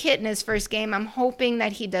know he hit in his first game. I'm hoping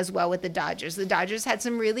that he does well with the Dodgers. The Dodgers had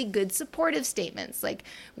some really good supportive statements, like,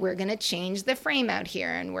 we're going to change the frame out here,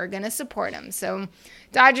 and we're going to support him. So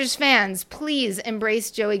Dodgers fans, please embrace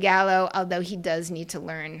Joey Gallo, although he does need to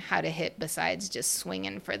learn how to hit besides just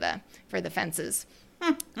swinging for the fences.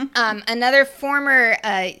 Another former,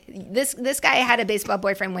 this guy had a baseball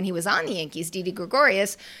boyfriend when he was on the Yankees, Didi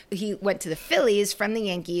Gregorius. He went to the Phillies from the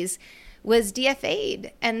Yankees, was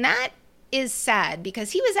DFA'd. And that is sad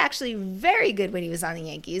because he was actually very good when he was on the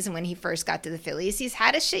Yankees and when he first got to the Phillies. He's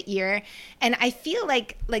had a shit year. And I feel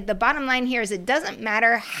like the bottom line here is it doesn't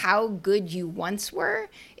matter how good you once were.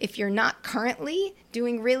 If you're not currently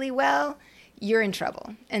doing really well, you're in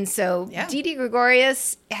trouble. And so Didi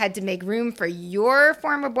Gregorius had to make room for your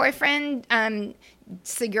former boyfriend,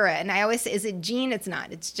 Segura. And I always say, is it Gene? It's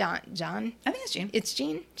not. It's John. John? I think it's Gene. It's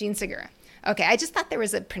Gene? Gene Segura. Okay, I just thought there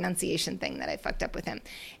was a pronunciation thing that I fucked up with him.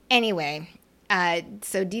 Anyway,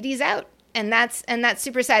 so Didi's out. And that's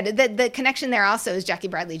super sad. The connection there also is Jackie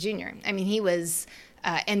Bradley Jr. I mean, he was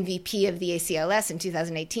MVP of the ACLS in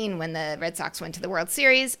 2018 when the Red Sox went to the World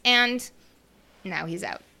Series. And now he's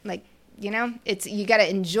out. Like, you got to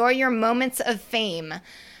enjoy your moments of fame.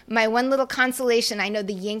 My one little consolation, I know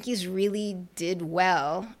the Yankees really did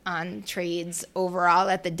well on trades overall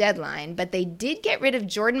at the deadline, but they did get rid of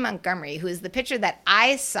Jordan Montgomery, who is the pitcher that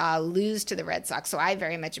I saw lose to the Red Sox, so I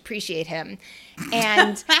very much appreciate him.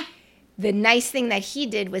 And the nice thing that he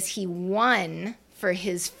did was he won for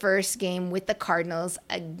his first game with the Cardinals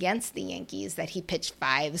against the Yankees, that he pitched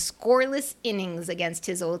 5 scoreless innings against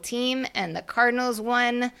his old team, and the Cardinals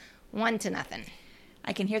won 1-0.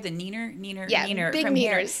 I can hear the neener big from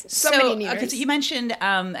here. neeners. So many neeners. Okay, so you mentioned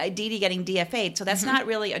Didi getting DFA'd, so that's not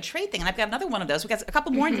really a trade thing. And I've got another one of those. We've got a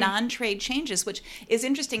couple more non-trade changes, which is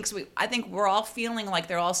interesting because I think we're all feeling like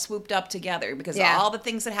they're all swooped up together because all the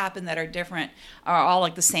things that happen that are different are all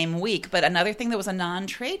like the same week. But another thing that was a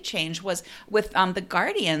non-trade change was with the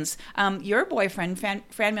Guardians. Your boyfriend,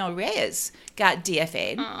 Franmil Reyes, got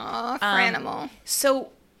DFA'd. Aw, Franimal.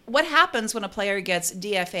 So what happens when a player gets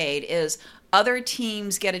DFA'd is other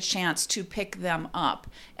teams get a chance to pick them up.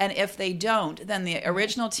 And if they don't, then the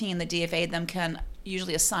original team that DFA'd them can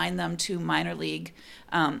usually assign them to minor league,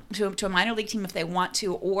 to a minor league team if they want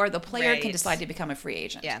to, or the player can decide to become a free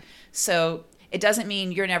agent. Yeah. So it doesn't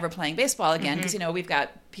mean you're never playing baseball again because, we've got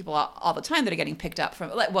people all the time that are getting picked up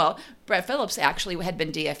from, well, Brett Phillips actually had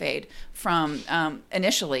been DFA'd from,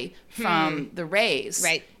 initially from the Rays.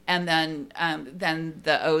 Right. And then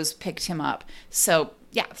the O's picked him up. So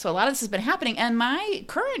a lot of this has been happening. And my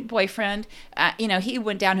current boyfriend, he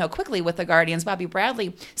went downhill quickly with the Guardians, Bobby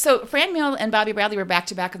Bradley. So Franmil and Bobby Bradley were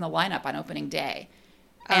back-to-back in the lineup on opening day.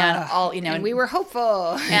 And and we were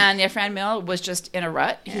hopeful. And Franmil was just in a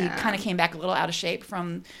rut. He kind of came back a little out of shape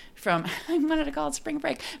from I wanted to call it spring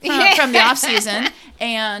break, from the off season.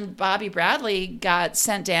 And Bobby Bradley got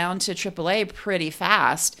sent down to AAA pretty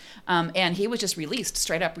fast. And he was just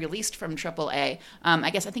straight up released from AAA.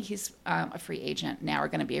 I think he's a free agent now, or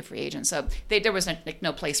going to be a free agent. So there was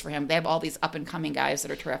no place for him. They have all these up and coming guys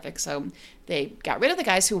that are terrific. So they got rid of the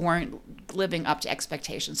guys who weren't living up to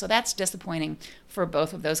expectations. So that's disappointing for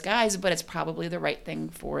both of those guys, but it's probably the right thing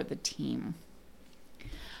for the team.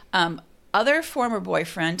 Other former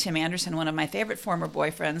boyfriend, Tim Anderson, one of my favorite former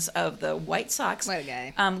boyfriends of the White Sox, what a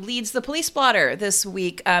guy. Leads the police blotter this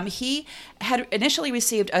week. He had initially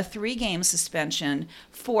received a 3-game suspension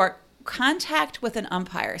for contact with an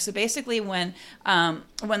umpire. So basically when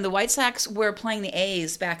the White Sox were playing the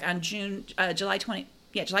A's back on July 29th.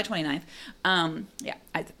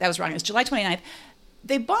 That was wrong. It was July 29th.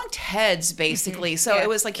 They bumped heads, basically. So it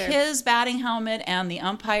was like his batting helmet and the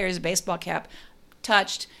umpire's baseball cap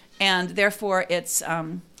touched, and therefore it's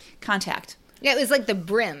contact. Yeah, it was like the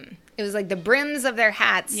brim. It was like the brims of their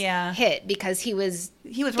hats hit because he was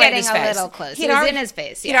right in his face. Little close. He was in his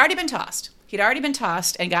face. He'd already been tossed. He'd already been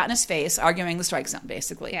tossed and got in his face, arguing the strike zone,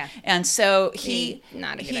 basically. Yeah. And so he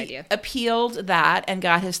appealed that and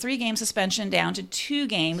got his 3-game suspension down to 2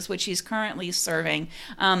 games, which he's currently serving.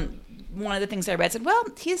 One of the things I read said, well,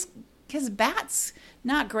 his bat's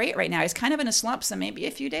not great right now. He's kind of in a slump, so maybe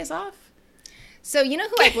a few days off. So you know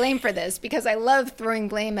who I blame for this, because I love throwing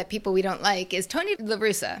blame at people we don't like, is Tony La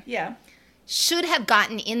Russa. Yeah. Should have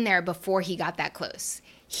gotten in there before he got that close.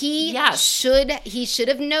 He should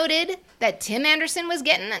have noted that Tim Anderson was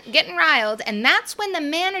getting riled, and that's when the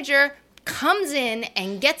manager comes in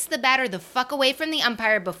and gets the batter the fuck away from the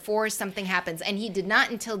umpire before something happens, and he did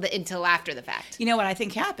not until after the fact. You know what I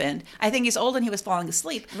think happened? I think he's old and he was falling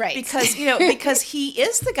asleep. Right. Because, because he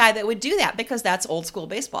is the guy that would do that, because that's old school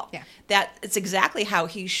baseball. Yeah. It's exactly how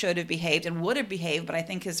he should have behaved and would have behaved, but I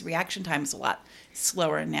think his reaction time is a lot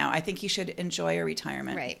slower now. I think he should enjoy a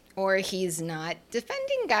retirement. Right. Or he's not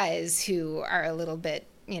defending guys who are a little bit,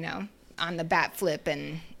 on the bat flip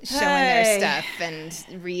and showing their stuff,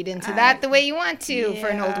 and read into that the way you want to for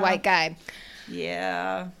an old white guy.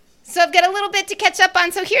 Yeah. So I've got a little bit to catch up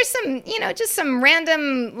on. So here's some, just some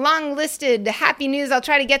random long listed happy news I'll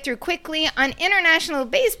try to get through quickly on international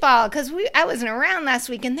baseball, because I wasn't around last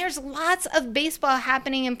week, and there's lots of baseball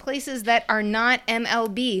happening in places that are not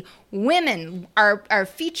MLB. Women are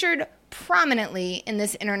featured prominently in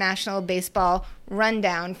this international baseball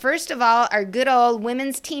rundown. First of all, our good old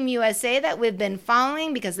Women's Team USA that we've been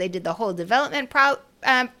following because they did the whole development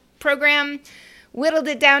program, whittled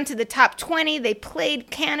it down to the top 20. They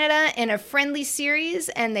played Canada in a friendly series,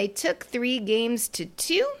 and they took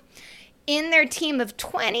 3-2. In their team of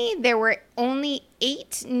 20, there were only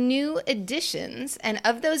 8 new additions, and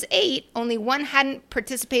of those 8, only 1 hadn't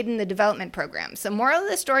participated in the development program. So moral of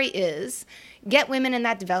the story is, get women in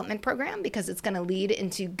that development program because it's going to lead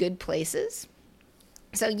into good places.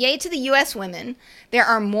 So yay to the U.S. women. There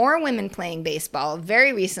are more women playing baseball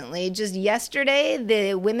very recently. Just yesterday,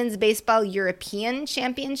 the Women's Baseball European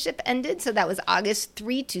Championship ended. So that was August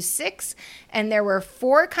 3 to 6. And there were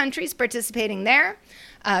 4 countries participating there.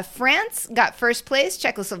 France got first place,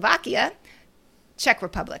 Czechoslovakia, Czech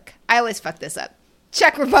Republic. I always fuck this up.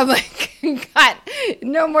 Czech Republic got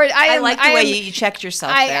no more. I like the way you checked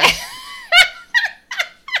yourself there.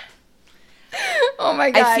 Oh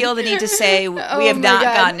my God. I feel the need to say we have not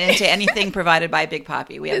gotten into anything provided by Big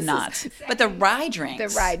Papi. We have not. But the rye drinks.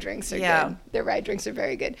 The rye drinks are good. The rye drinks are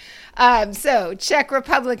very good. So Czech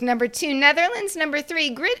Republic, number 2. Netherlands, number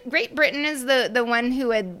 3. Great Britain is the one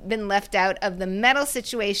who had been left out of the medal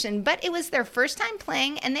situation, but it was their first time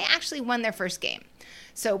playing, and they actually won their first game.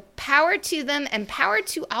 So power to them, and power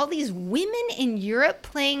to all these women in Europe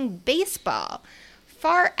playing baseball.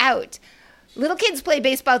 Far out. Little kids play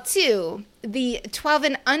baseball too. The 12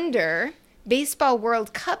 and under Baseball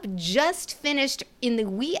World Cup just finished in the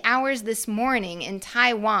wee hours this morning in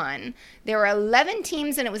Taiwan. There were 11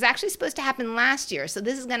 teams, and it was actually supposed to happen last year. So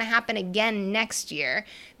this is going to happen again next year.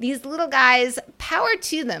 These little guys, power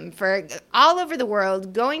to them for all over the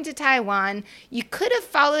world, going to Taiwan. You could have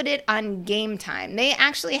followed it on Game Time. They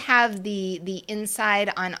actually have the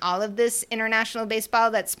inside on all of this international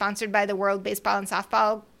baseball that's sponsored by the World Baseball and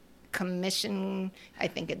Softball Commission. I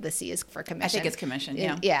think the C is for commission. I think it's commission,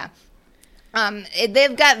 yeah. Yeah.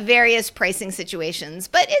 They've got various pricing situations,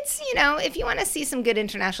 but it's, if you want to see some good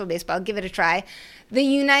international baseball, give it a try. The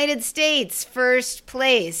United States, first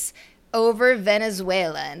place over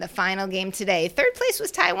Venezuela in the final game today. Third place was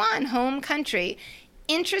Taiwan, home country.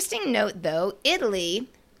 Interesting note, though, Italy,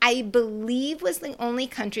 I believe, was the only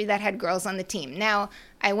country that had girls on the team. Now,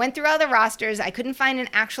 I went through all the rosters. I couldn't find an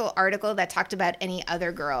actual article that talked about any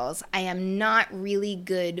other girls. I am not really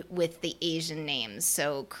good with the Asian names.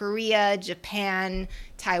 So Korea, Japan,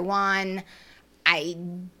 Taiwan, I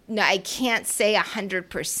can't say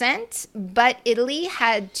 100%, but Italy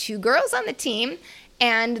had 2 girls on the team.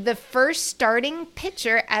 And the first starting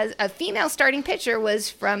pitcher, as a female starting pitcher, was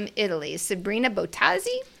from Italy, Sabrina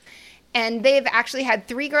Bottazzi. And they've actually had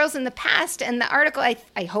 3 girls in the past. And the article,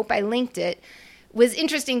 I hope I linked it, was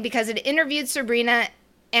interesting because it interviewed Sabrina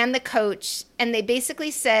and the coach. And they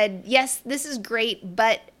basically said, yes, this is great,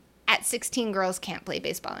 but at 16, girls can't play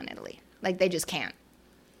baseball in Italy. Like, they just can't.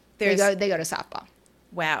 They go to softball.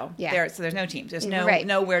 Wow. Yeah. So there's no teams. There's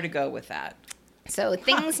nowhere to go with that. So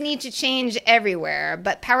things need to change everywhere.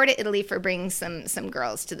 But power to Italy for bringing some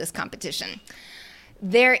girls to this competition.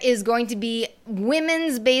 There is going to be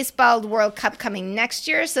Women's Baseball World Cup coming next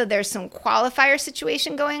year, so there's some qualifier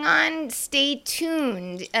situation going on. Stay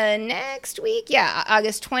tuned. Next week,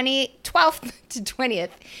 August 12th to 20th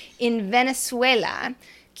in Venezuela.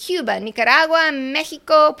 Cuba, Nicaragua,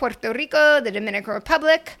 Mexico, Puerto Rico, the Dominican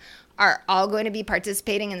Republic are all going to be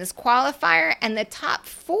participating in this qualifier, and the top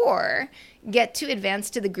 4 get to advance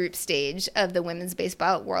to the group stage of the Women's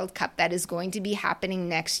Baseball World Cup that is going to be happening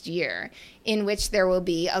next year, in which there will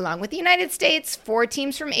be, along with the United States, 4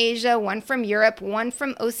 teams from Asia, 1 from Europe, 1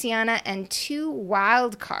 from Oceania, and 2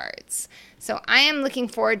 wild cards. So I am looking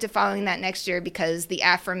forward to following that next year because the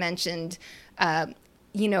aforementioned,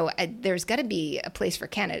 there's got to be a place for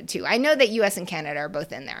Canada too. I know that U.S. and Canada are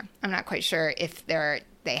both in there. I'm not quite sure if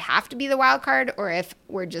they have to be the wild card or if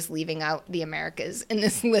we're just leaving out the Americas in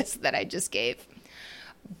this list that I just gave.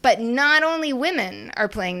 But not only women are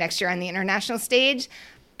playing next year on the international stage.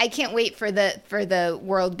 I can't wait for the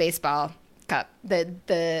World Baseball Cup,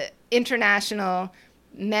 the international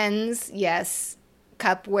men's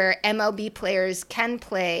cup where MLB players can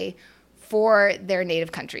play for their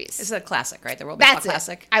native countries. It's a classic, right? The World Baseball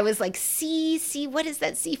Classic. I was like, C, what is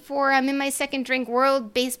that C for? I'm in my second drink.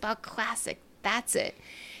 World Baseball Classic. That's it.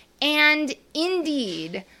 And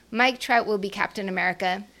indeed, Mike Trout will be Captain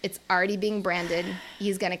America. It's already being branded.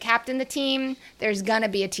 He's going to captain the team. There's going to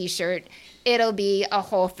be a T-shirt. It'll be a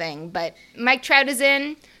whole thing. But Mike Trout is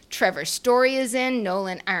in. Trevor Story is in.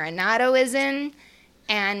 Nolan Arenado is in.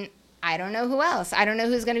 And I don't know who else. I don't know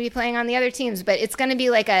who's going to be playing on the other teams. But it's going to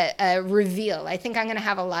be like a reveal. I think I'm going to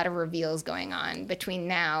have a lot of reveals going on between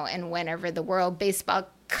now and whenever the World Baseball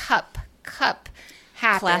Cup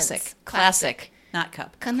happens. Classic. Not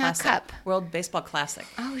cup. Not cup. World Baseball Classic.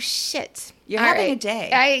 Oh, shit. You're having a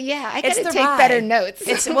day. I got to take better notes.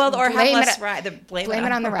 Or have less ride. Blame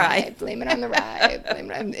it on the ride. Blame it on the ride.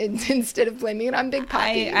 Instead of blaming it on Big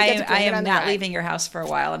Papi. I am not leaving your house for a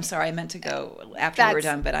while. I'm sorry. I meant to go after we're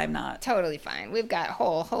done, but I'm not. Totally fine. We've got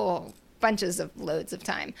whole bunches of loads of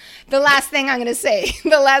time. The last thing I'm going to say,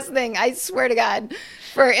 I swear to God,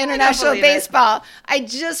 for international baseball, I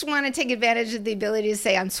just want to take advantage of the ability to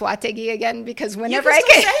say Answategi again, because whenever I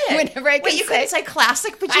can Wait, you couldn't say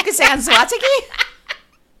classic, but you could say Answategi?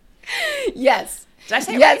 Yes. Did I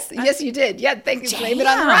say yes, right? Yes, you did. Yeah, thank you. Blame it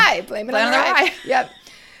on the rye. Blame it on the rye. Yep.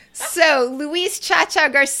 So, Luis Cha-Cha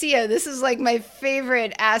Garcia, this is like my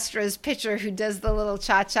favorite Astros pitcher who does the little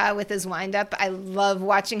cha-cha with his windup. I love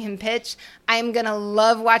watching him pitch. I'm going to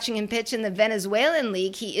love watching him pitch in the Venezuelan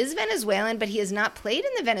League. He is Venezuelan, but he has not played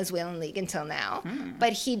in the Venezuelan League until now.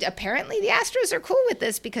 But apparently the Astros are cool with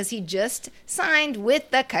this because he just signed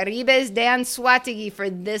with the Caribes de Anzoátegui for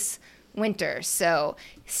this winter. So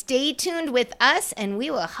stay tuned with us, and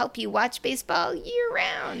we will help you watch baseball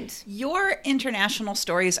year-round. Your international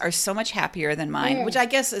stories are so much happier than mine, which I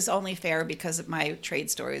guess is only fair because my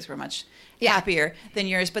trade stories were much happier than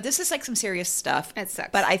yours. But this is like some serious stuff. It sucks.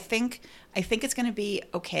 But I think it's going to be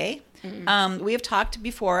okay. We have talked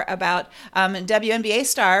before about WNBA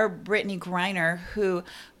star Brittany Griner, who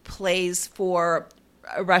plays for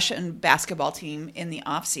a Russian basketball team in the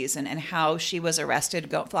off season, and how she was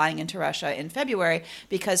arrested flying into Russia in February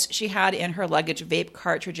because she had in her luggage vape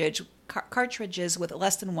cartridges with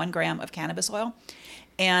less than 1 gram of cannabis oil.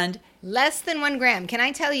 And less than 1 gram. Can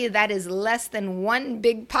I tell you that is less than one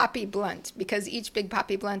Big Papi blunt, because each Big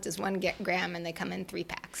Papi blunt is 1 gram and they come in 3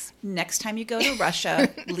 packs. Next time you go to Russia,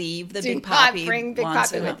 leave the Big Papi. Papi. Bring Big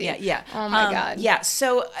Papi with you. Yeah. Oh my God. Yeah.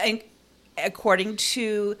 So according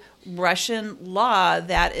to Russian law,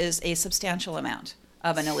 that is a substantial amount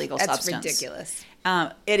of an illegal substance. That's ridiculous.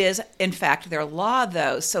 It is, in fact, their law,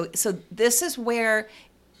 though. So this is where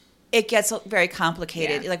it gets very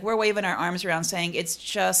complicated. Yeah. Like, we're waving our arms around saying it's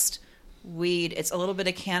just weed. It's a little bit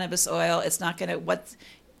of cannabis oil. It's not going to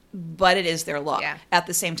but it is their law at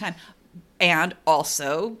the same time. And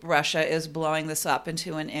also, Russia is blowing this up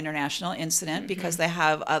into an international incident because they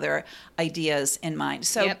have other ideas in mind.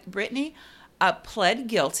 So Brittany pled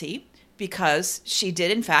guilty because she did,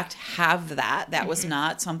 in fact, have that. That was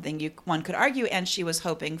not something one could argue, and she was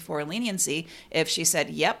hoping for leniency if she said,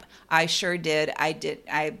 yep, I sure did.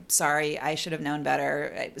 I'm sorry. I should have known better.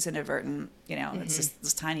 It was inadvertent. It's just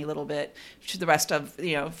this tiny little bit. To the rest of,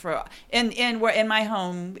 in my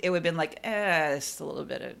home, it would have been like, just a little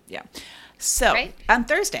bit of, So on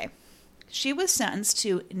Thursday, she was sentenced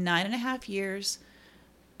to 9.5 years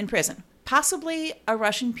in prison, possibly a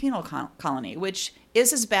Russian penal colony, which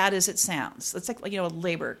is as bad as it sounds. It's like a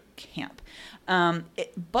labor camp.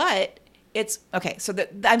 But it's okay. So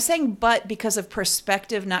I'm saying but because of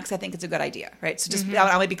perspective, not because I think it's a good idea, right? So just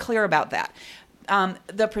I want to be clear about that.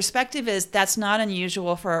 The perspective is that's not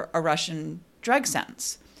unusual for a Russian drug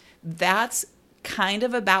sentence. That's kind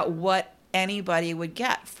of about what anybody would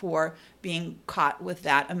get for being caught with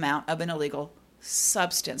that amount of an illegal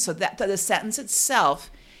substance. So that the sentence itself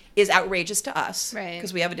is outrageous to us, right?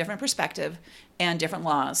 Because we have a different perspective and different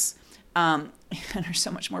laws, and are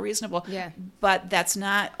so much more reasonable. Yeah. But that's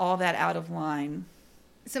not all that out of line.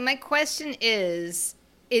 So my question is,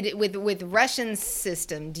 with Russian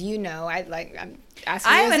system, do you know? I'm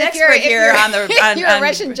asking. I'm you an as if expert here on the. You're a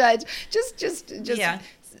Russian judge. Just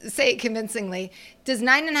say it convincingly. Does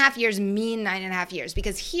 9.5 years mean 9.5 years?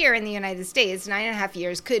 Because here in the United States, 9.5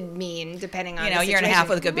 years could mean, depending on a year and a half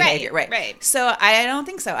with good behavior, right? Right. So I don't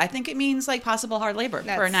think so. I think it means like possible hard labor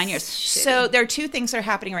for 9 years. Shitty. So there are two things that are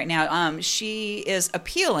happening right now. She is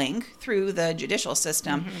appealing through the judicial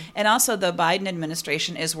system, and also the Biden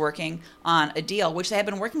administration is working on a deal, which they have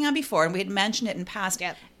been working on before, and we had mentioned it in past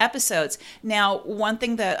episodes. Now, one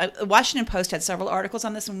thing that the Washington Post had several articles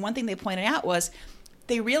on this, and one thing they pointed out was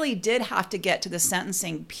they really did have to get to the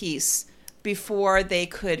sentencing piece before they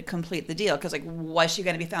could complete the deal. Because, like, was she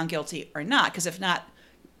going to be found guilty or not? Because if not,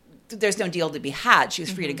 there's no deal to be had. She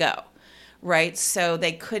was free to go, right? So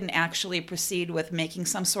they couldn't actually proceed with making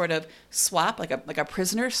some sort of swap, like a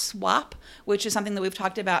prisoner swap, which is something that we've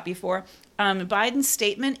talked about before. Biden's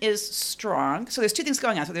statement is strong. So there's two things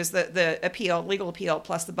going on. So there's the appeal, legal appeal,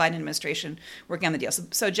 plus the Biden administration working on the deal.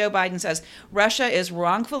 So Joe Biden says, Russia is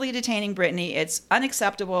wrongfully detaining Brittany. It's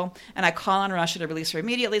unacceptable. And I call on Russia to release her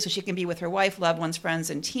immediately so she can be with her wife, loved ones, friends,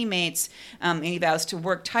 and teammates. And he vows to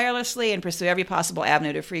work tirelessly and pursue every possible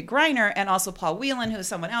avenue to free Griner, and also Paul Whelan, who is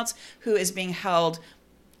someone else who is being held.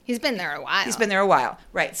 He's been there a while. He's been there a while,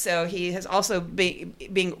 right. So he has also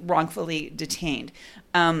being wrongfully detained.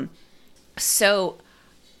 So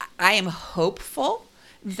I am hopeful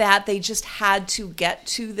that they just had to get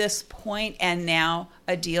to this point and now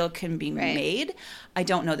a deal can be made. I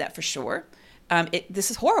don't know that for sure.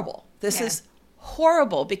 This is horrible. This is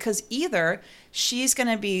horrible because either she's going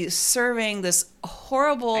to be serving this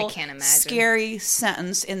horrible, scary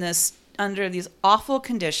sentence in this under these awful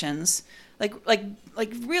conditions, like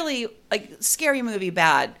really like scary movie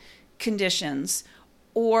bad conditions,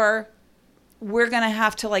 or we're going to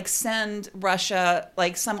have to like send Russia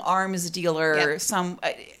like some arms dealer,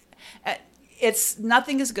 it's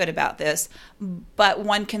nothing is good about this, but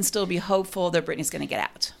one can still be hopeful that Brittany's going to get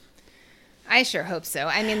out. I sure hope so.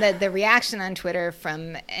 I mean, the reaction on Twitter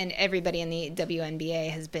from and everybody in the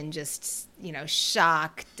WNBA has been just,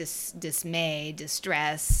 shock, dismay,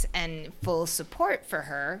 distress, and full support for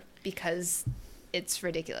her because it's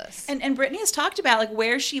ridiculous. And Brittany has talked about like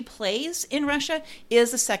where she plays in Russia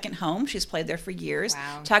is a second home. She's played there for years.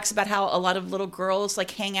 Wow. Talks about how a lot of little girls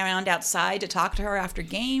like hang around outside to talk to her after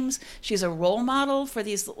games. She's a role model for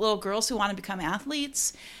these little girls who want to become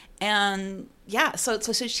athletes. And so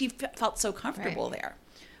she felt so comfortable there,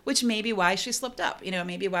 which may be why she slipped up.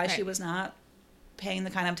 Maybe why she was not paying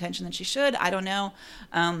the kind of attention that she should. I don't know.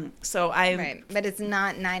 But it's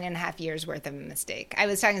not 9.5 years worth of a mistake. I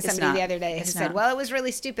was talking to somebody the other day who said, well, it was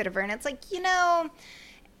really stupid of her. And it's like,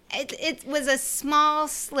 it was a small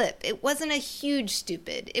slip. It wasn't a huge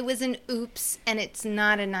stupid. It was an oops, and it's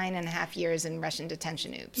not a 9.5 years in Russian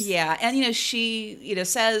detention oops. Yeah, and she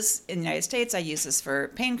says in the United States, I use this for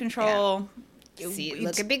pain control. Yeah. See,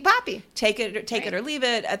 look at Big Papi. Take it or leave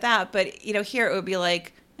it at that. But here it would be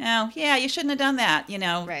like, oh, yeah, you shouldn't have done that,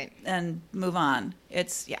 and move on.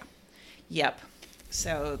 It's, Yep.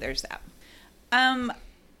 So there's that.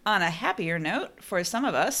 On a happier note for some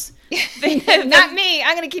of us. Not me.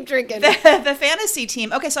 I'm going to keep drinking. The fantasy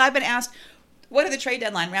team. Okay, so I've been asked, what are the trade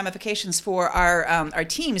deadline ramifications for our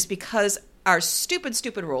teams? Because our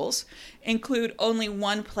stupid rules include only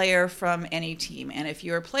one player from any team. And if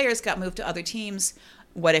your players got moved to other teams,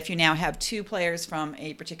 what if you now have two players from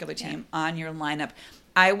a particular team on your lineup?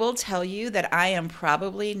 I will tell you that I am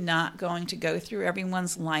probably not going to go through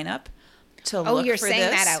everyone's lineup to look for this. Oh, you're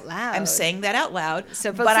saying that out loud. I'm saying that out loud.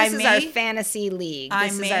 So, folks, this is our fantasy league.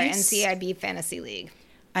 This is our NCIB fantasy league.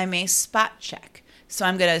 I may spot check. So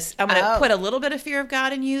I'm gonna put a little bit of fear of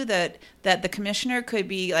God in you that the commissioner could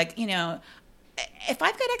be like, if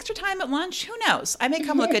I've got extra time at lunch, who knows? I may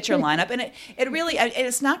come look at your lineup, and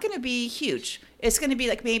it's not going to be huge. It's going to be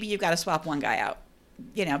like maybe you've got to swap one guy out,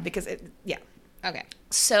 because Okay.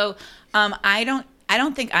 So I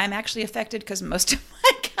don't think I'm actually affected because most of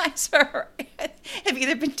my guys have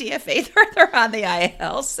either been DFA'd or they're on the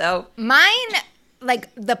IL. So mine, like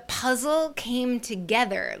the puzzle came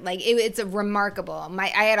together. Like it's a remarkable. I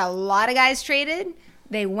had a lot of guys traded.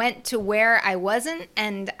 They went to where I wasn't,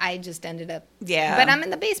 and I just ended up. Yeah. But I'm in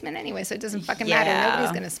the basement anyway, so it doesn't fucking matter.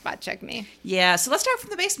 Nobody's going to spot check me. Yeah. So let's start from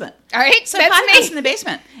the basement. All right. So podcast in the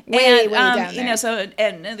basement. Way down there. So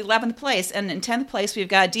in the 11th place. And in 10th place, we've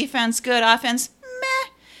got defense, good, offense,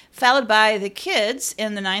 meh. Followed by the kids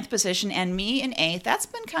in the 9th position and me in 8th. That's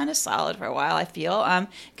been kind of solid for a while, I feel.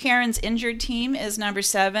 Karen's injured team is number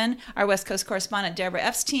 7. Our West Coast correspondent Deborah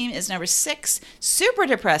F's team is number 6. Super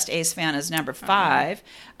depressed Ace fan is number 5.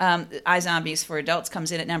 iZombies for Adults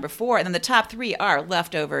comes in at number 4. And then the top 3 are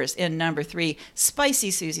Leftovers in number 3, Spicy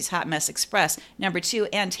Susie's Hot Mess Express, number 2,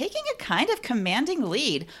 and taking a kind of commanding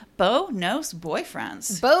lead, Bo Knows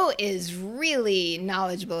Boyfriends. Bo is really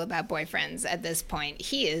knowledgeable about boyfriends at this point.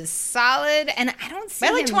 He is solid, and I don't see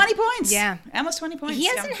By like him... 20 points. Yeah. Almost 20 points. He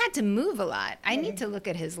hasn't had to move a lot. I need to look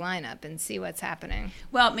at his lineup and see what's happening.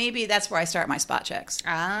 Well, maybe that's where I start my spot checks.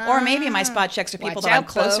 Ah. Or maybe my spot checks are people Watch that I'm out,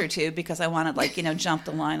 closer Bo. to because I want to, jump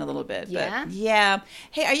the line a little bit. Yeah? But yeah.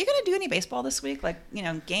 Hey, are you going to do any baseball this week? Like,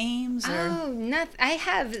 games or... Oh, nothing. I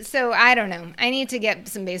have. So I don't know. I need to get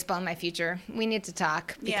some baseball in my future. We need to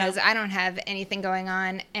talk because I don't have anything going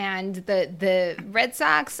on. And the Red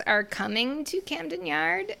Sox are coming to Camden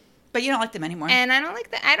Yard. But you don't like them anymore. And I don't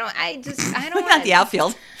like that. I don't Not the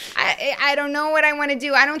outfield. I don't know what I want to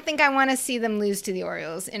do. I don't think I want to see them lose to the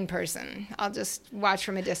Orioles in person. I'll just watch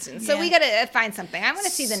from a distance. So we got to find something. I want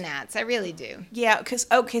to see the Nats. I really do. Yeah, because,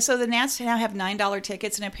 so the Nats now have $9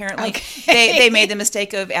 tickets, and apparently they made the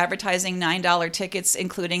mistake of advertising $9 tickets,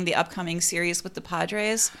 including the upcoming series with the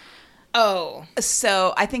Padres. Oh,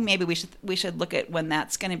 So I think maybe we should look at when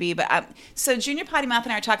that's going to be. But so Junior Potty Mouth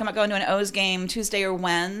and I are talking about going to an O's game Tuesday or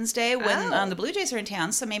Wednesday when the Blue Jays are in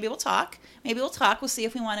town. So maybe we'll talk. We'll see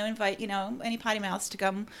if we want to invite any Potty Mouths to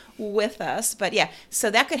come with us. But yeah,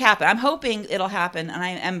 so that could happen. I'm hoping it'll happen, and I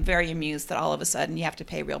am very amused that all of a sudden you have to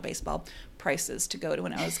pay real baseball prices to go to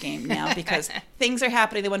an O's game now because things are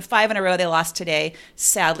happening. They won 5 in a row. They lost today,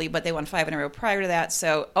 sadly, but they won 5 in a row prior to that.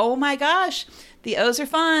 So oh my gosh, the O's are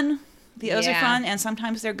fun. The O's are fun, and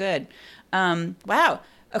sometimes they're good. Wow.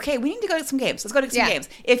 Okay, we need to go to some games. Let's go to some games.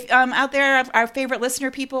 If out there, our favorite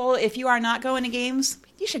listener people, if you are not going to games,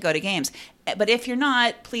 you should go to games. But if you're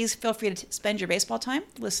not, please feel free to spend your baseball time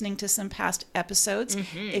listening to some past episodes.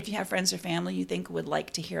 Mm-hmm. If you have friends or family you think would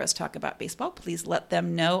like to hear us talk about baseball, please let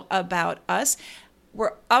them know about us.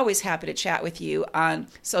 We're always happy to chat with you on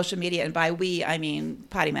social media, and by we, I mean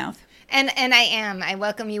Potty Mouth. And I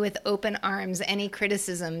welcome you with open arms. Any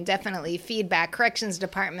criticism, definitely feedback, corrections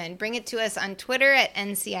department. Bring it to us on Twitter at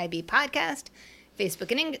NCIB Podcast,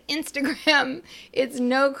 Facebook and Instagram. It's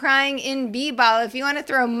No Crying in B-Ball. If you want to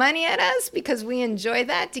throw money at us, because we enjoy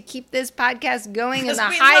that to keep this podcast going in the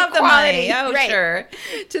high quality, sure,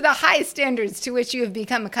 to the high standards to which you have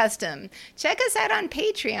become accustomed. Check us out on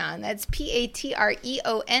Patreon. That's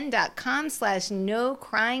patreon.com/No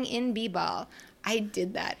Crying in B-Ball. I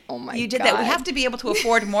did that. Oh my God. You did that. We have to be able to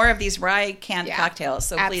afford more of these rye canned cocktails.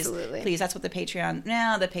 So absolutely. please, that's what the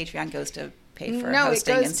Patreon goes to pay for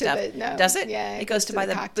hosting and stuff. Does it? Yeah. It goes to buy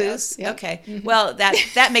the booze? Yep. Okay. Mm-hmm. Well,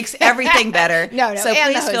 that makes everything better. No. So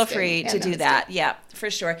please feel free to do that. Yeah, for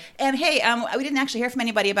sure. And hey, we didn't actually hear from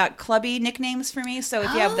anybody about clubby nicknames for me. So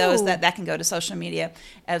if you have those, that can go to social media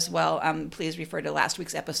as well. Please refer to last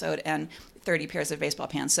week's episode and 30 pairs of baseball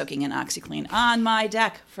pants soaking in OxyClean on my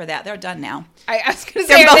deck for that. They're done now. I was going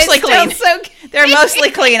to say, they're mostly clean. They're mostly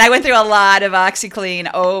clean. I went through a lot of OxyClean.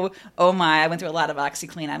 Oh my, I went through a lot of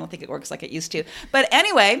OxyClean. I don't think it works like it used to. But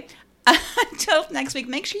anyway, until next week,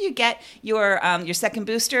 make sure you get your second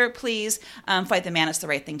booster. Please fight the man. It's the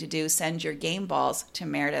right thing to do. Send your game balls to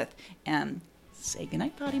Meredith and say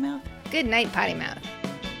goodnight, Potty Mouth. Good night, Potty Mouth.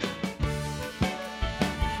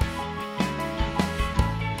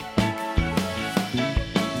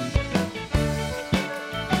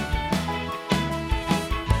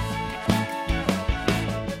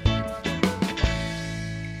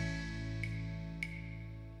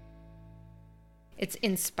 It's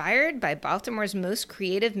inspired by Baltimore's most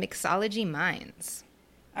creative mixology minds.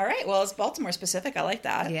 All right. Well, it's Baltimore specific. I like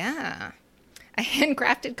that. Yeah. A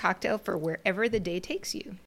handcrafted cocktail for wherever the day takes you.